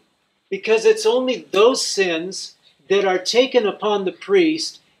confesser. Because it's only those sins that are taken upon the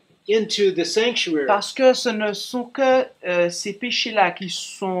priest into the sanctuary. Parce que ce ne sont que ces péchés-là qui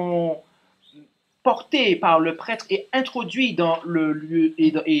sont portés par le prêtre et introduits dans le lieu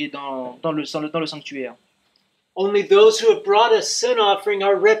et dans le sanctuaire. Only those who have brought a sin offering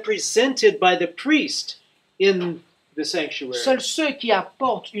are represented by the priest in the sanctuary. Seuls ceux qui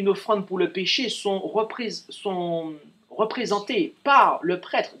apportent une offrande pour le péché sont représentés par le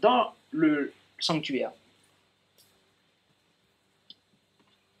prêtre dans le sanctuaire.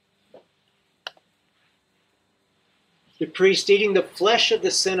 The priest eating the flesh of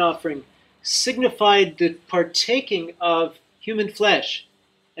the sin offering signified the partaking of human flesh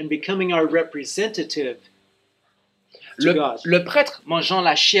and becoming our representative to God. Le prêtre mangeant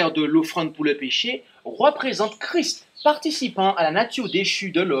la chair de l'offrande pour le péché représente Christ, participant à la nature déchue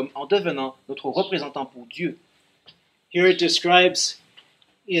de l'homme en devenant notre représentant pour Dieu. Here it describes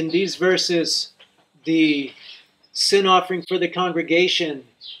in these verses the sin offering for the congregation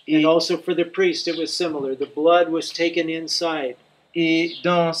and also for the priest. It was similar. The blood was taken inside. Et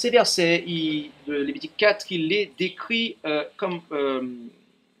dans ces versets, de Lévitique 4, il est décrit comme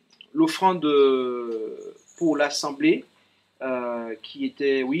l'offrande pour l'assemblée, qui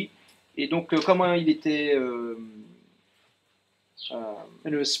était, et donc comment il était,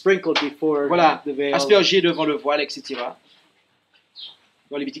 And it was sprinkled before voilà, the veil. aspergé devant le voile, etc.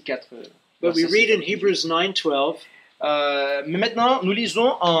 Dans Lévitique 4. But we read in Hebrews 9:12, mais maintenant, nous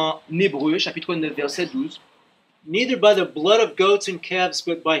lisons en Hébreux, chapitre 9, verset 12, neither by the blood of goats and calves,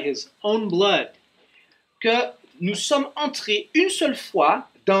 but by his own blood. que nous sommes entrés une seule fois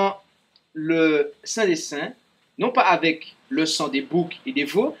dans le Saint des Saints, non pas avec le sang des boucs et des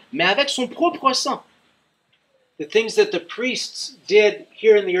veaux, mais avec son propre sang. The things that the priests did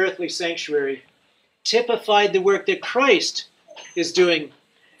here in the earthly sanctuary typified the work that Christ is doing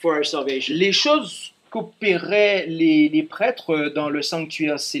for our salvation. Les choses qu'opéraient les prêtres dans le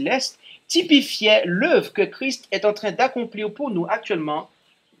sanctuaire céleste typifiaient l'œuvre que Christ est en train d'accomplir pour nous actuellement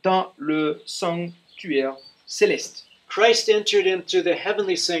dans le sanctuaire céleste. Christ entered into the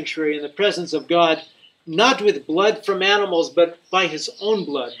heavenly sanctuary in the presence of God, not with blood from animals, but by his own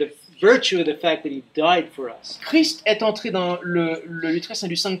blood, virtue of the fact that he died for us. Christ est entré dans le lieu très saint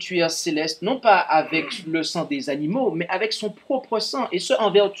du sanctuaire céleste, non pas avec le sang des animaux, mais avec son propre sang, et ce en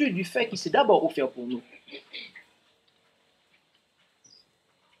vertu du fait qu'il s'est d'abord offert pour nous.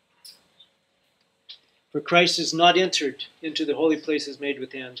 For Christ has not entered into the holy places made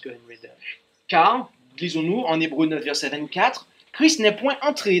with hands. Go ahead and read that. Car, lisons-nous en Hébreux 9, verset 24, Christ n'est point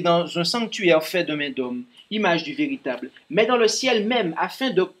entré dans un sanctuaire fait de main d'homme, image du véritable, mais dans le ciel même, afin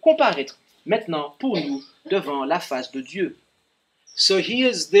de comparaître maintenant pour nous devant la face de Dieu. So he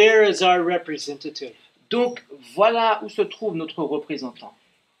is there as our representative. Donc, voilà où se trouve notre représentant.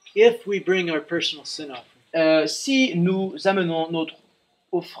 If we bring our personal sin offering, Si nous amenons notre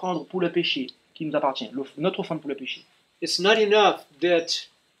offrande pour le péché, qui nous appartient, notre offrande pour le péché, it's not enough that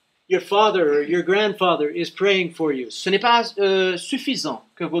your father or your grandfather is praying for you. ce n'est pas suffisant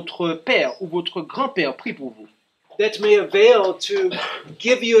que votre père ou votre grand-père prie pour vous. That may avail to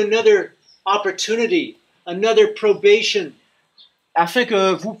give you another opportunity, another probation, Afin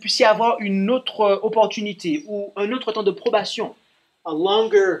que vous puissiez avoir une autre opportunité ou un autre temps de probation, a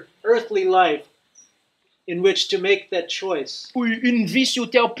longer earthly life in which to make that choice. ou une vie sur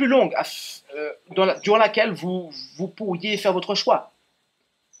terre plus longue, durant laquelle vous pourriez faire votre choix.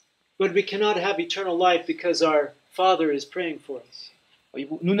 But we cannot have eternal life because our Father is praying for us.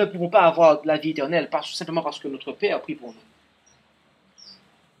 Voyez-vous, nous ne pouvons pas avoir la vie éternelle simplement parce que notre Père prie pour nous.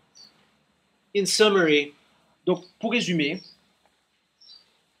 In summary, Donc, pour résumer,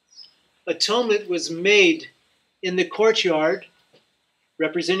 atonement was made in the courtyard,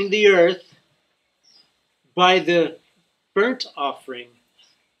 representing the earth, by the burnt offering,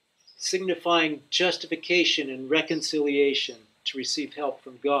 signifying justification and reconciliation to receive help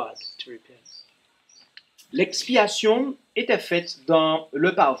from God to repent. l'expiation était faite dans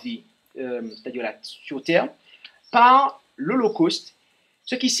le parvis, c'est-à-dire là, sur terre, par l'Holocauste,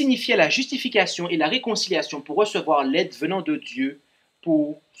 ce qui signifiait la justification et la réconciliation pour recevoir l'aide venant de Dieu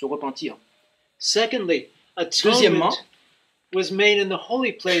pour se repentir. Secondly, Deuxièmement, atonement was made in the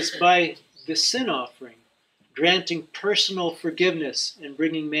holy place by the sin offering, granting personal forgiveness and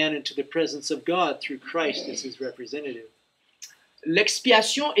bringing man into the presence of God through Christ as his representative.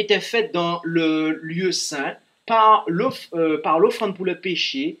 l'expiation était faite dans le lieu saint par l'offrande pour le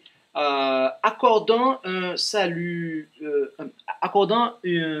péché, accordant un salut, accordant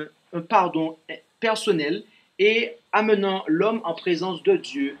un pardon personnel et amenant l'homme en présence de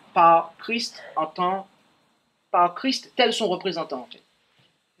Dieu par Christ tel son représentant en fait.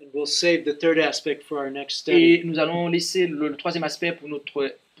 And we'll save the third aspect for our next Et study. nous allons laisser le troisième aspect pour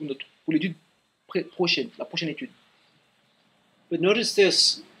l'étude prochaine, la prochaine étude. But notice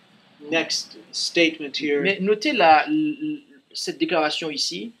this next statement here Mais notez cette déclaration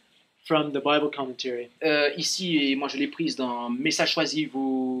ici. from the Bible commentary. Ici, et moi je l'ai prise dans Message choisi,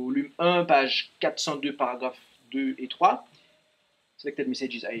 volume 1, page 402, paragraphes 2 et 3. Selected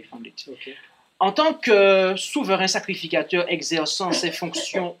Messages, I found it. Okay. En tant que souverain sacrificateur exerçant ses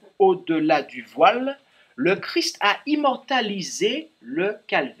fonctions au-delà du voile, le Christ a immortalisé le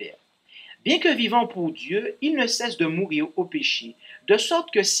calvaire. Bien que vivant pour Dieu, il ne cesse de mourir au péché, de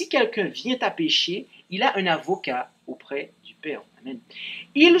sorte que si quelqu'un vient à pécher, il a un avocat auprès du Père. Amen.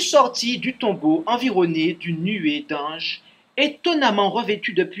 Il sortit du tombeau environné d'une nuée d'anges, étonnamment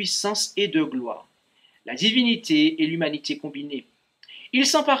revêtus de puissance et de gloire. La divinité et l'humanité combinées. Il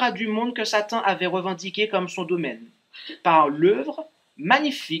s'empara du monde que Satan avait revendiqué comme son domaine. Par l'œuvre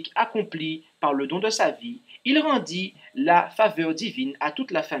magnifique accomplie par le don de sa vie, il rendit la faveur divine à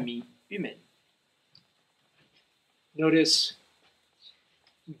toute la famille humaine. Notice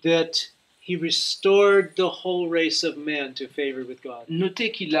that he restored the whole race of men to favor with God.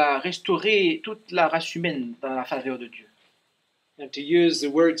 Notez qu'il a restauré toute la race humaine dans la faveur de Dieu. And to use the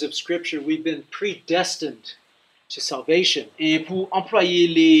words of Scripture, we've been predestined to salvation. Et pour employer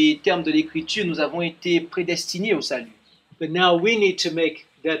les termes de l'Écriture, nous avons été prédestinés au salut. But now we need to make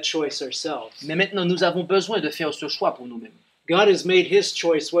that choice ourselves. Mais maintenant, nous avons besoin de faire ce choix pour nous-mêmes. God has made his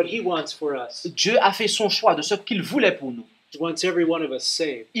choice, what he wants for us. Dieu a fait son choix de ce qu'il voulait pour nous. He wants every one of us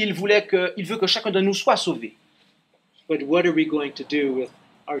saved. Il veut que chacun de nous soit sauvé. But what are we going to do with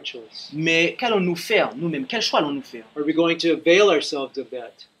our choice? Mais qu'allons-nous faire nous-mêmes? Quel choix allons-nous faire? Are we going to avail ourselves of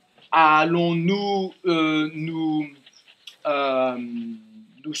that? Allons-nous nous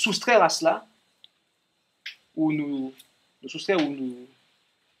soustraire à cela? Ou nous soustraire ou nous...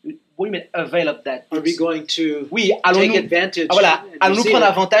 What do you mean, avail of that? Are we going to Oui, take allons-nous... advantage? Voilà, and allons-nous receive prendre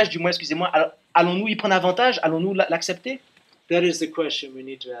it? avantage, du moins, excusez-moi, allons-nous y prendre avantage? Allons-nous l'accepter? That is the question we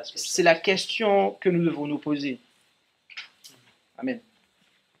need to ask C'est ourselves. la question que nous devons nous poser. Amen.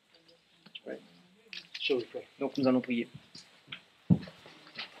 Shall we pray? Donc nous allons prier.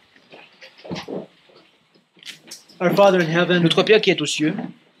 Our Father in heaven, Notre Père qui est aux cieux,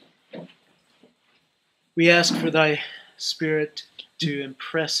 we ask for thy Spirit to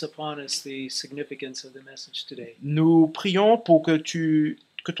impress upon us the significance of the message today. nous prions pour que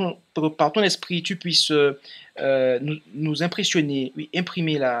par ton esprit, tu puisses nous impressionner, oui,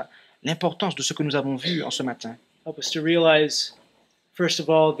 imprimer l'importance de ce que nous avons vu en ce matin. Help us to realize, first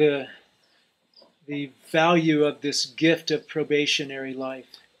of all, the value of this gift of probationary life.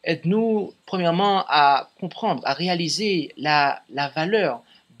 Aide-nous, premièrement, à comprendre, à réaliser la valeur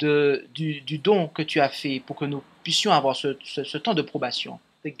du don que tu as fait pour que nous puissions avoir ce temps de probation.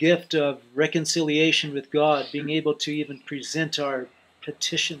 The gift of reconciliation with God, being able to even present our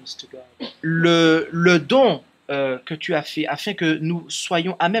petitions to God. Le don que tu as fait afin que nous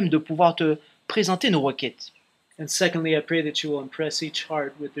soyons à même de pouvoir te présenter nos requêtes. And secondly, I pray that you will impress each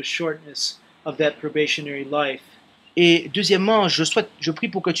heart with the shortness of that probationary life. Et deuxièmement, je prie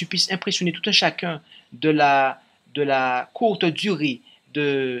pour que tu puisses impressionner tout un chacun de la courte durée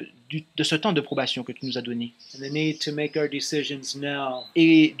de ce temps de probation que tu nous as donné. And the need to make our decisions now,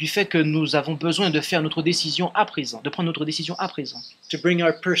 Et du fait que nous avons besoin de faire notre décision à présent, de prendre notre décision à présent, to bring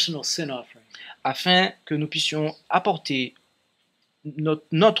our personal sin offering. afin que nous puissions apporter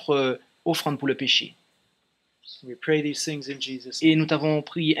notre offrande pour le péché. We pray these things in Jesus' Et name. nous t'avons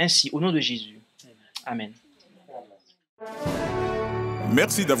prié ainsi au nom de Jésus. Amen.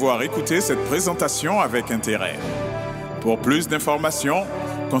 Merci d'avoir écouté cette présentation avec intérêt. Pour plus d'informations,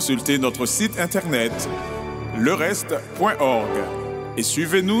 consultez notre site internet lereste.org et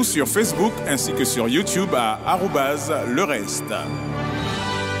suivez-nous sur Facebook ainsi que sur YouTube à @lereste.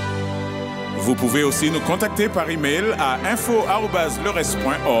 Vous pouvez aussi nous contacter par email à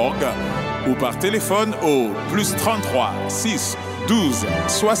info@lereste.org ou par téléphone au +33 6 12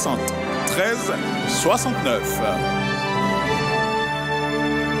 60 13 69.